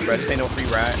AIs work, bro. This ain't no free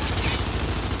ride.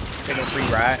 This ain't no free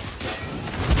ride.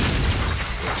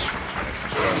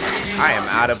 I am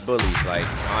out of bullies, like,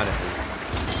 honestly.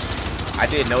 I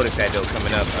did notice that though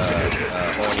coming up,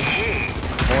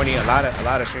 horny. A lot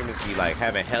of streamers be like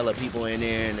having hella people in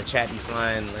there and the chat be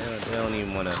flying. They don't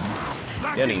even wanna.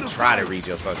 They don't even try to read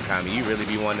your fucking comment. You really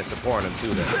be wanting to support them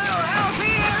too, though.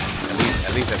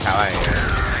 At least that's how I am.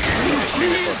 I've been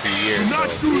streaming for a few years, so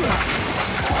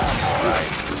like,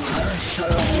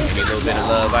 any little bit of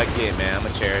love I get, man, I'ma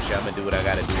cherish it. I'ma do what I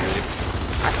gotta do with it.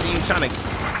 I see you trying to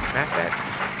map that.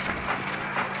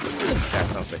 Got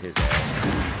something for his ass.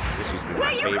 This used to be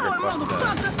my favorite fucking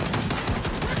gun.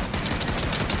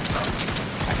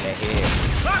 Got that head.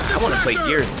 I want to play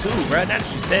Gears 2, bro. Now that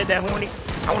you said that, horny,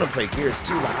 I want to play Gears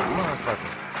 2 like a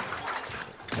motherfucker.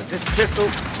 Cause this pistol,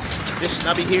 this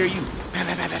snubby here, you.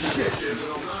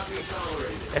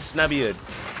 That snubby,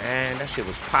 man, that shit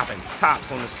was popping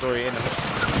tops on the story. And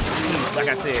like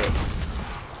I said,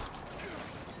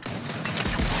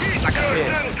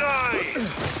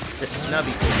 the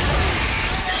snubby.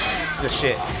 The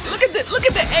shit. Look at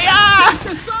the AI.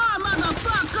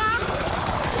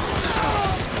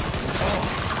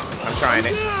 I'm trying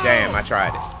it. Damn, I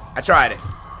tried it.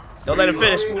 Don't let him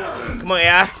finish. Come on,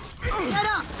 AI.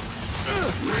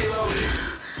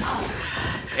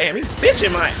 Damn, he's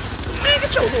bitching my ass. Man,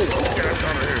 get your little weak ass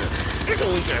on here. Get your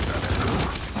weak ass on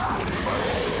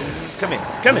here.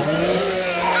 Come in.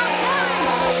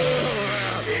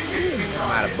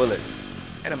 I'm out of bullets.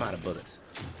 And I'm out of bullets.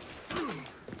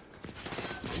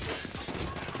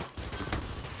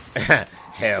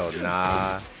 Hell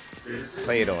nah.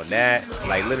 Played on that.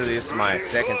 Like literally this is my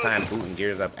second time booting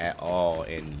Gears up at all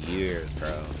in years,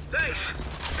 bro.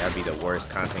 That'd be the worst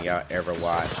content y'all ever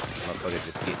watched. Motherfucker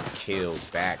just getting killed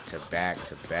back to back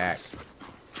to back.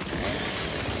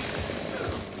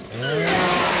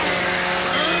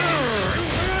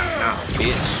 Nah,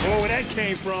 bitch. Oh, where that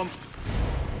came from?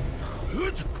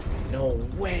 No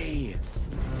way.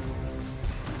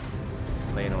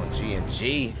 Playing on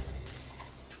G&G.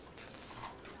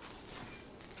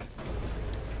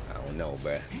 I don't know,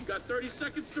 bruh. You got 30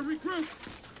 seconds to regroup.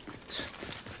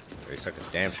 30 seconds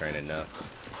damn sure ain't enough.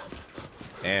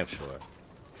 Damn sure.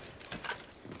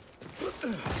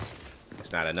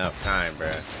 It's not enough time,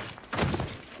 bruh.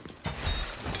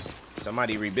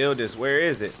 Somebody rebuild this. Where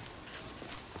is it?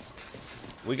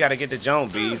 We gotta get the Joan,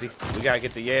 Beezy. We gotta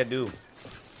get the dude.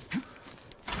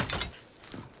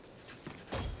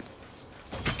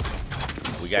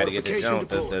 got to get the jump,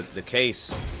 the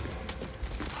case.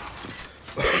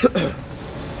 I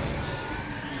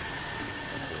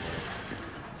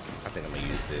think I'm gonna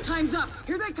use this. Time's up.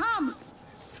 Here they come.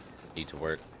 Need to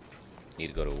work. Need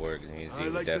to go to work. Need to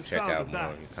like the check sound out of more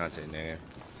that. content there.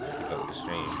 So keep up with the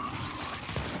stream.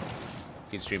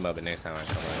 Keep the stream up, and next time I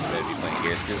come on, better be playing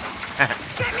Gears too.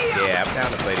 Yeah, I'm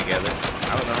down to play together.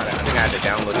 I don't know how to. I think I had to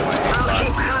download it on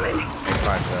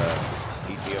Xbox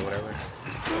PC or whatever.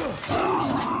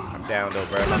 I'm down though,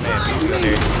 bro. My man beat me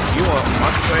there. You want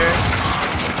multiplayer?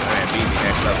 Man, beat me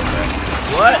next level, bro.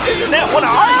 What? Isn't that one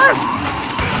of ours?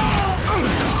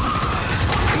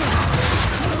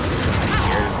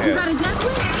 Scared as hell. Got a death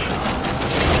wish?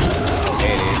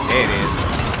 There it is. There it is.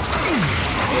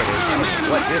 There it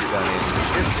is. What this gun is?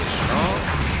 This bitch strong?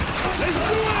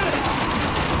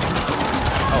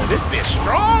 Oh, this bitch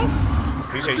strong?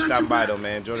 Appreciate you stopping by though,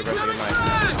 man. Enjoy the rest of your night.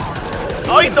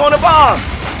 Oh, he throwing a bomb!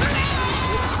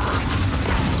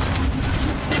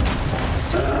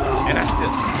 And I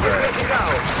still.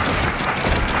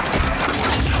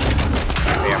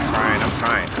 I say I'm trying. I'm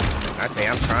trying. I say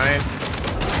I'm trying.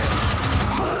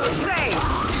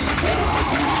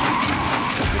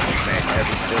 Man,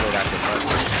 every bullet I can bust.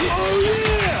 Oh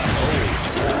yeah!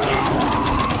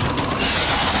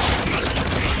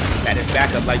 That is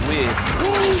backup like Wiz.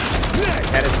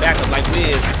 That is backup like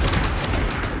Wiz.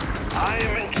 I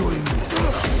am enjoying this.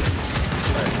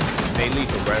 Stay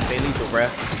lethal, bruh. Stay lethal, bruh.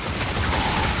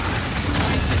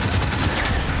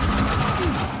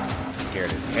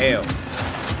 Scared as hell.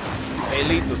 Stay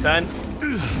lethal, son.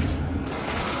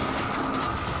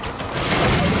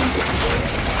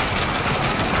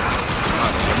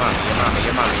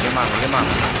 Your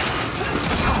mama.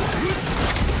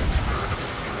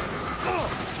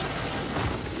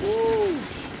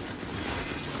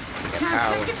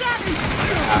 Power.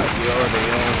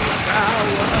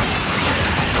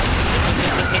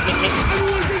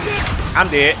 I'm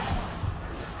dead.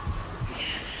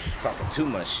 Talking too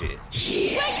much shit.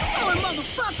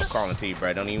 I'm calling to you,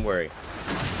 bro. Don't even worry.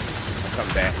 I'll come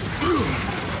back. I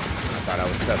thought I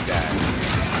was a tough guy.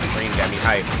 Green got me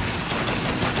hyped.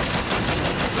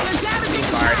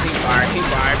 Team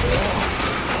fire.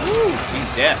 Woo, team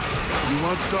death. You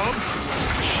want some?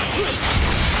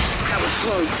 That was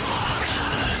close.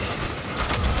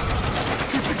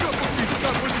 Pick up what you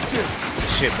got with the tip.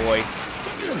 Shit, boy.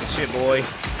 Shit, boy.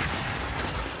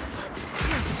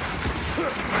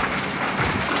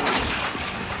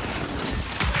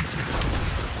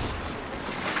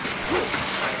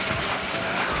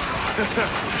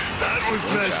 That was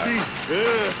messy.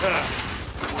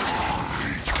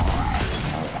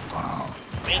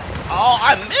 Oh,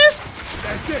 I missed.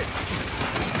 That's it.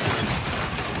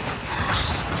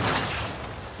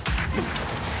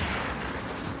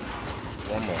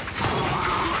 One more.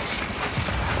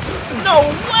 No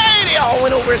way! They all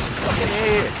went over his fucking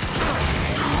head.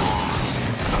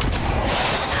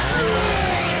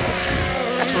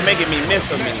 That's for making me miss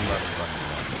so many motherfuckers.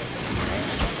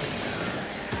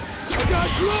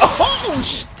 Oh,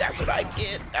 that's what I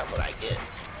get. That's what I get.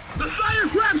 The fire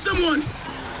grab someone.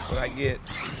 That's what I get.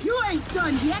 You ain't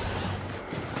done yet.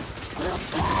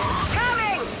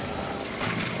 Coming.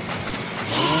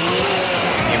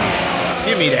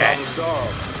 Give me that.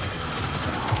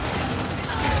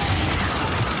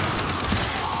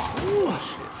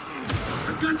 I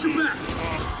got your back.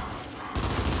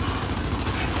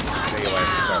 Stay your ass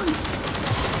in cover.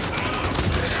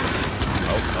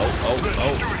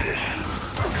 Oh.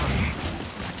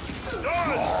 I'm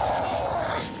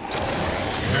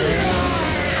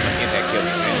gonna get that kill,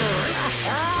 man.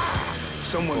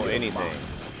 Someone For anything.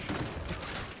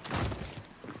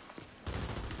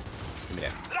 Give me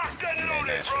that. Lock that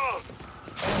loaded, bro.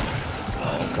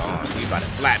 Oh, God. He about to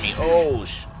flat me. Oh,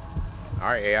 sh. All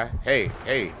right, AI. Hey.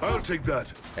 I'll take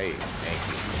that. Hey, thank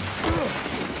you.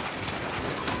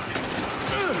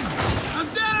 I'm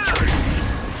down.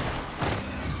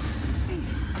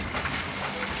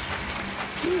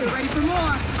 Ready for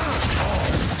more.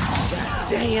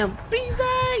 Damn, BZ!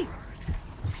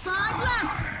 5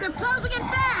 left. They're closing in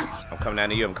fast. I'm coming down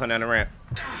to you. I'm coming down the ramp.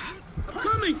 I'm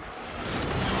coming.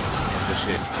 Good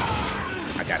shit.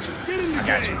 I got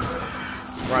you.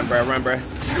 Run, bruh.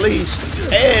 Please.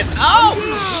 And oh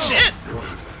shit!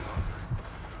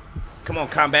 Come on,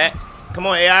 combat. Come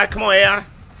on, AI. I'm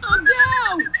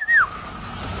down.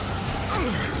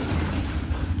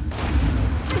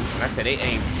 I said they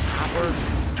ain't proper.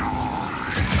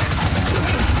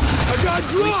 I got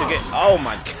Gleesha get. Oh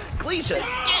my God. Gleesha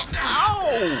get.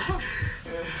 Oh.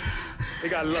 They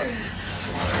got lucky.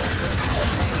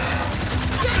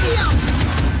 Get me out.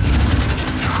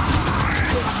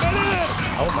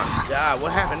 Oh my God,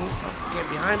 what happened? Get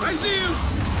behind me. I see you.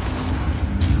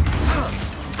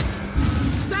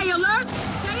 Stay alert.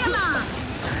 Stay alive.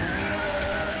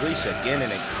 Breach again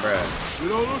in it, bruh. You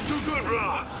don't look too good,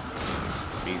 bro.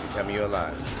 Easy, tell me you're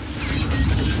alive.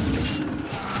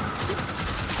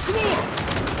 Come on.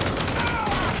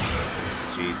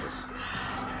 Jesus.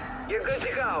 You're good to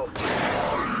go.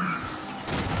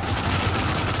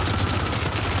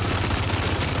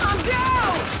 I'm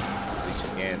down. Breach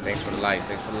again. Thanks for the light.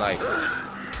 Thanks for the light.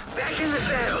 Back in the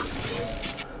cell.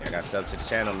 I got sub to the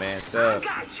channel, man. Sub.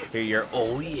 Here you're.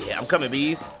 Oh yeah, I'm coming,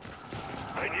 bees.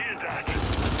 I needed that.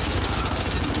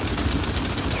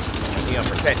 He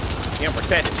unprotected. He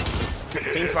unprotected.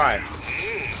 Team 5.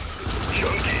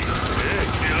 Chunky. Hey,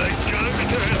 you like chunky?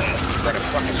 Got a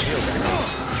fucking shield back on.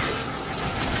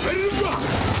 Ready to rock.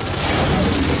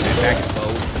 That back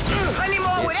exposed. Plenty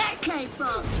more where Bitch. that came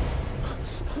from.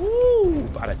 Woo!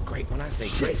 By the great, when I say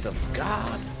grace of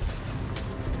God,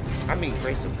 I mean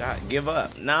grace of God. Give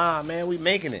up. Nah, man, we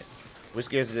making it. Which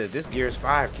gear is this? This gear is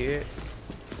 5, kid.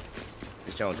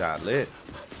 This your job lit.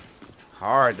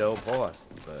 Hard though, boss,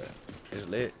 but it's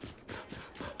lit.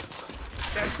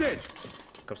 That's it.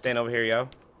 Come stand over here, yo.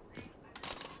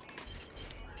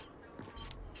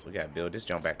 We gotta build this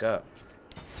jump back up.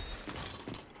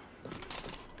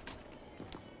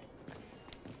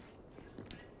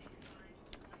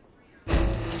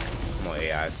 Come on,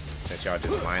 AIs. Since y'all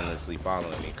just mindlessly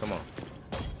following me, come on.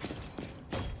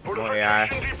 Come on, AI.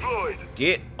 Fortification deployed.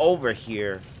 Get over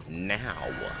here now.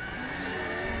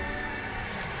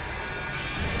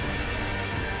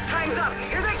 Time's up.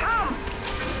 Here they come.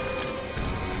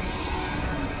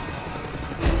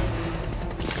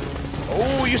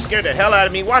 Oh, you scared the hell out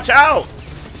of me. Watch out.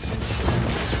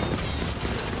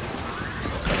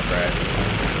 Brad.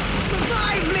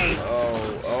 Revive me. Oh.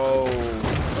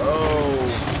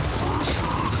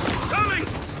 Coming.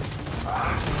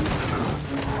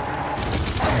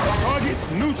 Target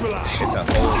neutralized. It's a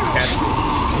whole catch.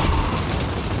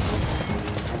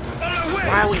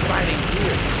 Why are we fighting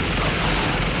here?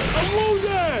 I'm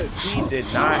wounded. He did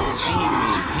not see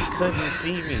me. He couldn't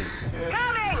see me.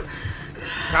 Coming.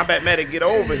 Combat medic, get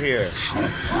over here.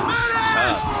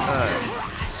 Tough, son.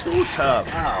 Too tough.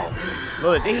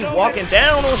 Look, he walking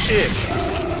down on shit.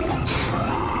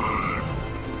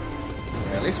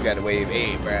 Man, at least we got the wave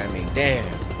 8, bro. I mean, damn.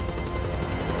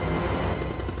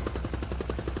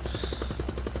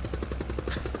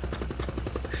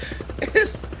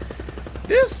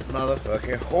 This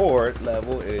motherfucking horde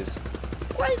level is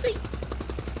crazy.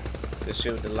 Just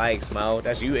shoot the likes, Mo.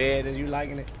 That's you, Ed. Is you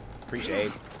liking it? Appreciate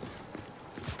it.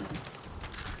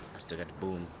 I still got the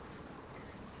boom.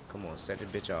 Come on, set the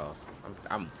bitch off.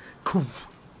 I'm cool.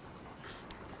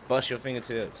 Bust your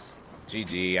fingertips.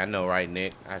 GG. I know, right,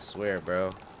 Nick? I swear,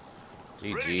 bro.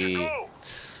 GG.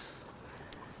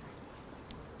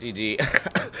 GG.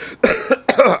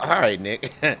 Alright,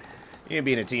 Nick. You ain't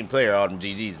being a team player, all them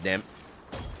GGs, damn it.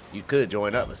 You could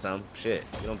join up with some. Shit.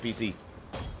 Get on PC.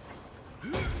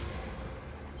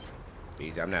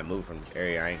 Easy. I'm not moving from the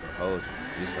area. I ain't gonna hold you.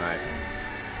 At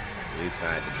least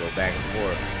gonna have to go back and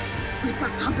forth. We've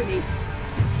got company.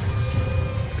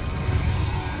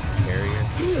 Carrier.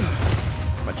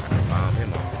 I'm gonna try to bomb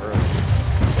him off early.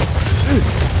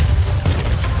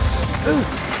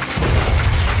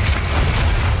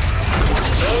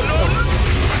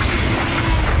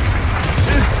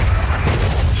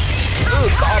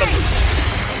 Caught him.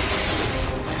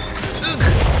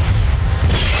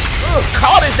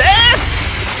 Caught his ass.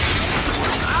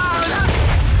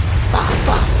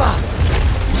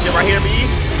 Still right here,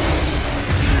 bees.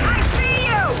 I see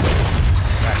you.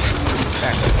 Back up.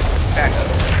 Back up. Back up.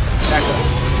 Back up.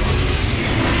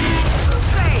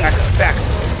 Back up. Back up.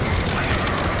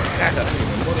 Back up.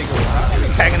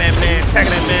 Tagging that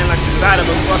man like the side of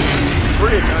a fucking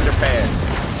bridge underpass.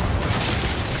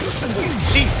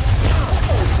 Jesus.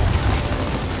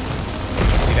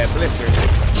 See that blister?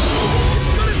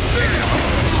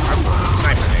 I'm a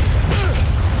sniper thing.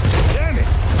 Damn it.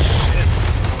 Shit.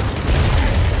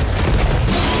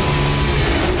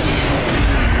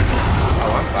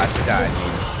 Oh, I'm about to die.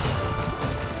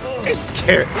 It's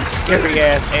scary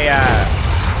ass AI.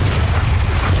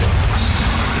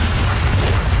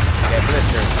 See that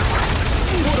blister?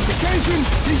 Fortification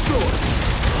destroyed.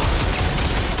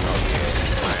 Oh yeah,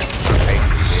 my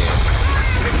basically dead.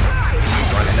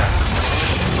 Running up.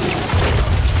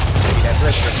 See that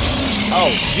blister?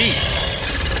 Oh Jesus!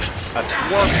 A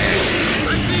swarm. I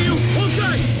see you. Hold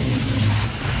tight.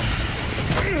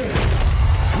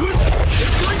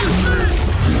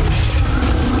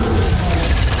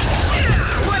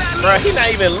 Bro, he's not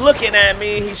even looking at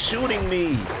me. He's shooting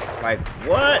me. Like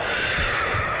what?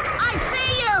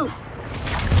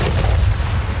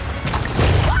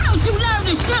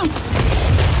 to shoot!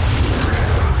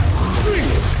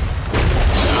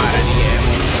 God, I need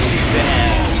ammo so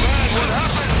bad.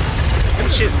 Them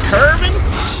shit's curving?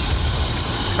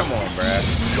 Come on, bruh.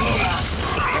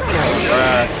 Come on,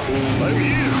 bruh.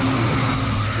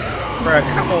 Bruh,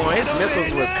 come on. His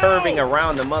missiles was curving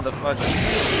around the motherfucker.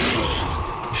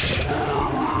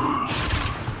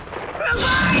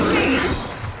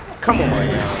 Come on,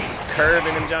 y'all.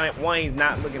 Curving them giant. One, he's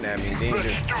not looking at me. Then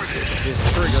just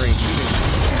triggering.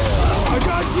 I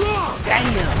got dropped.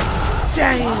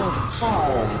 Damn.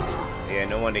 Yeah,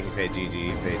 no wonder he said GG.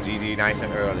 He said GG nice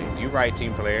and early. You right,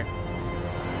 team player.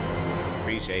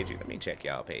 Appreciate you. Let me check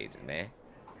y'all pages, man.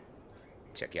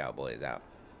 Check y'all boys out.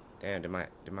 Damn, did my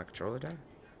controller die?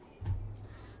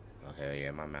 Oh hell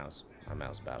yeah, my mouse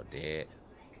about dead.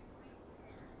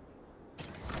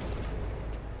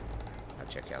 I'll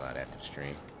check y'all out after the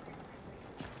stream.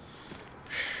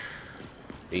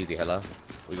 Easy, hello.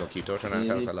 We gonna keep torturing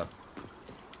ourselves, hello.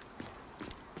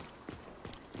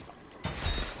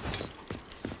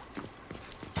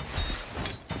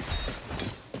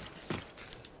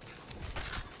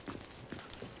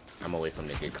 I'm gonna wait for him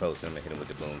to get close and I'm gonna hit him with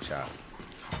the boom shot.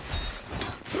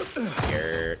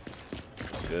 Garrett.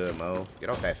 What's good, Mo? Get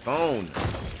off that phone.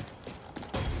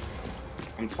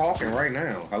 I'm talking right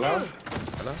now. Hello?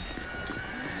 Hello?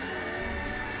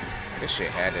 This shit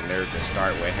had the nerve to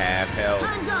start with half health.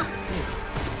 Hands up!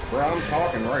 Bro, I'm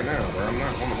talking right now, bro. I'm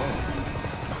not on the phone.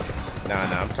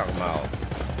 Nah, I'm talking about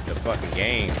the fucking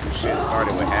game. This shit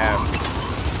started with half.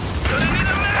 Gonna need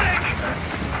a medic!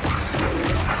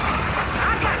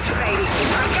 I got you, baby.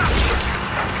 I got you.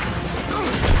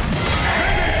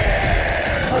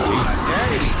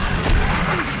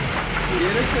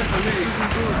 Yeah, that's it for me.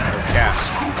 Yeah.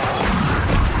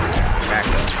 Back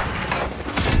up.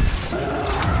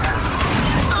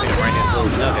 Right, this little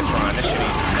Nuggetron. That shit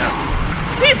ain't nothing.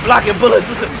 Keep blocking bullets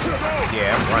with the.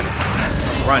 Yeah, I'm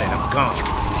running. I'm gone.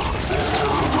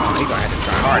 Oh, he gonna have to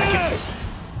try hard to get.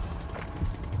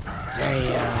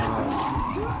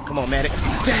 Damn. Come on, medic.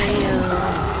 Damn.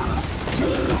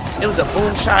 It was a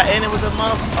boom shot and it was a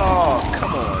muff. Oh,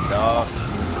 come on, dog.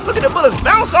 Look at the bullets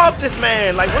bounce off this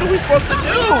man. Like, what are we supposed to do?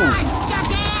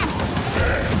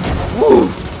 Woo.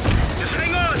 Just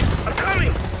hang on. I'm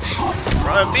coming.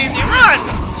 Run, BZ, run.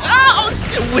 Oh, it's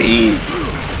still weed.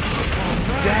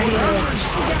 Damn.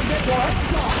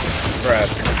 Bruh.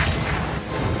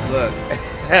 Look.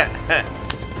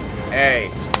 Hey.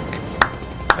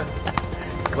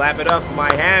 Clap it up for my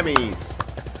hammies.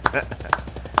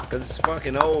 Cause it's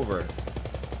fucking over.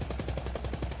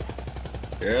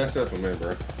 Yeah, that's it for me,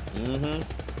 bro. Mm-hmm.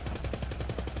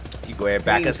 You go ahead and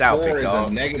back us out, big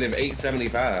dog. Negative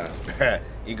 875.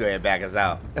 You go ahead and back us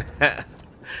out.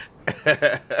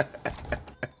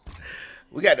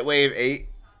 We got the wave 8.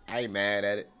 I ain't mad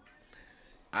at it.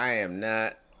 I am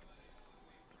not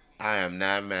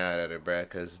mad at it, bruh,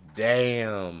 cause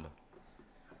damn.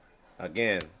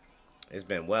 Again, it's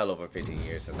been well over 15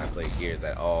 years since I played Gears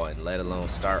at all, and let alone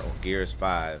start on Gears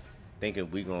 5.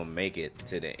 Thinking we gonna make it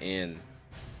to the end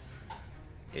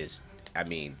is, I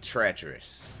mean,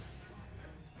 treacherous.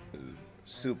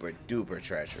 Super duper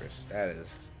treacherous. That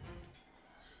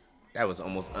was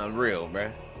almost unreal,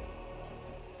 bruh.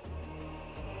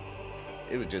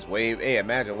 It was just wave. Hey,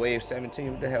 imagine wave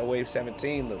 17. What the hell wave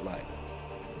 17 look like?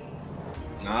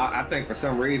 Nah, I think for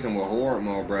some reason with Horde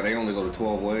mode, bro, they only go to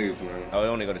 12 waves, man. Oh, they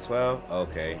only go to 12?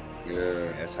 Okay.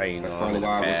 Yeah. That's how you know That's I'm in probably the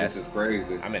why it was past. just as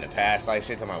crazy. I'm in the past like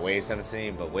shit talking about wave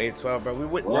 17, but wave 12, bro,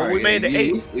 we Right, made the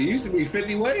 8. It used to be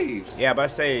 50 waves. Yeah, but I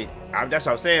say, that's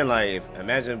what I'm saying. Like,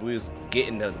 imagine if we was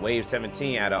getting the wave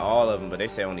 17 out of all of them, but they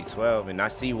say only 12, and I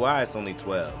see why it's only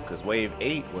 12, because wave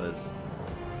 8 was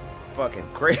fucking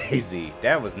crazy.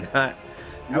 That was not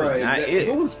it. If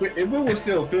it was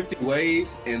still 50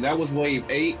 waves and that was wave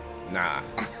 8, Nah.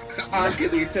 I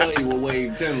couldn't even tell you what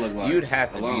wave 10 looked like. You'd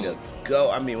have to alone. be the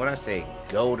GOAT. I mean, when I say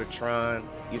GOAT to Tron,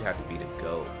 you'd have to be the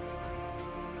GOAT.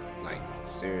 Like,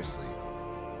 seriously.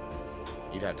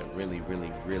 You'd have to really,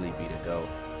 really, really be the GOAT.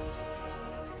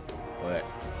 But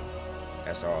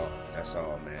that's all,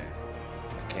 man.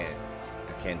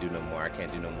 I can't do no more. I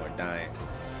can't do no more dying.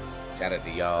 Shout out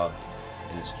to y'all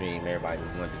in the stream, everybody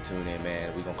who wanted to tune in,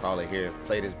 man. We gonna call it here.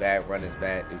 Play this back, run this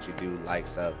back, do what you do, like,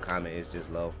 sub, comment is just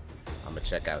low. I'm gonna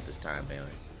check out this time, man.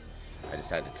 I just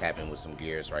had to tap in with some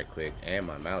gears right quick, and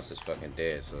my mouse is fucking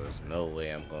dead, so there's no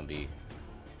way I'm gonna be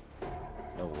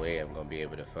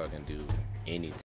able to fucking do anything.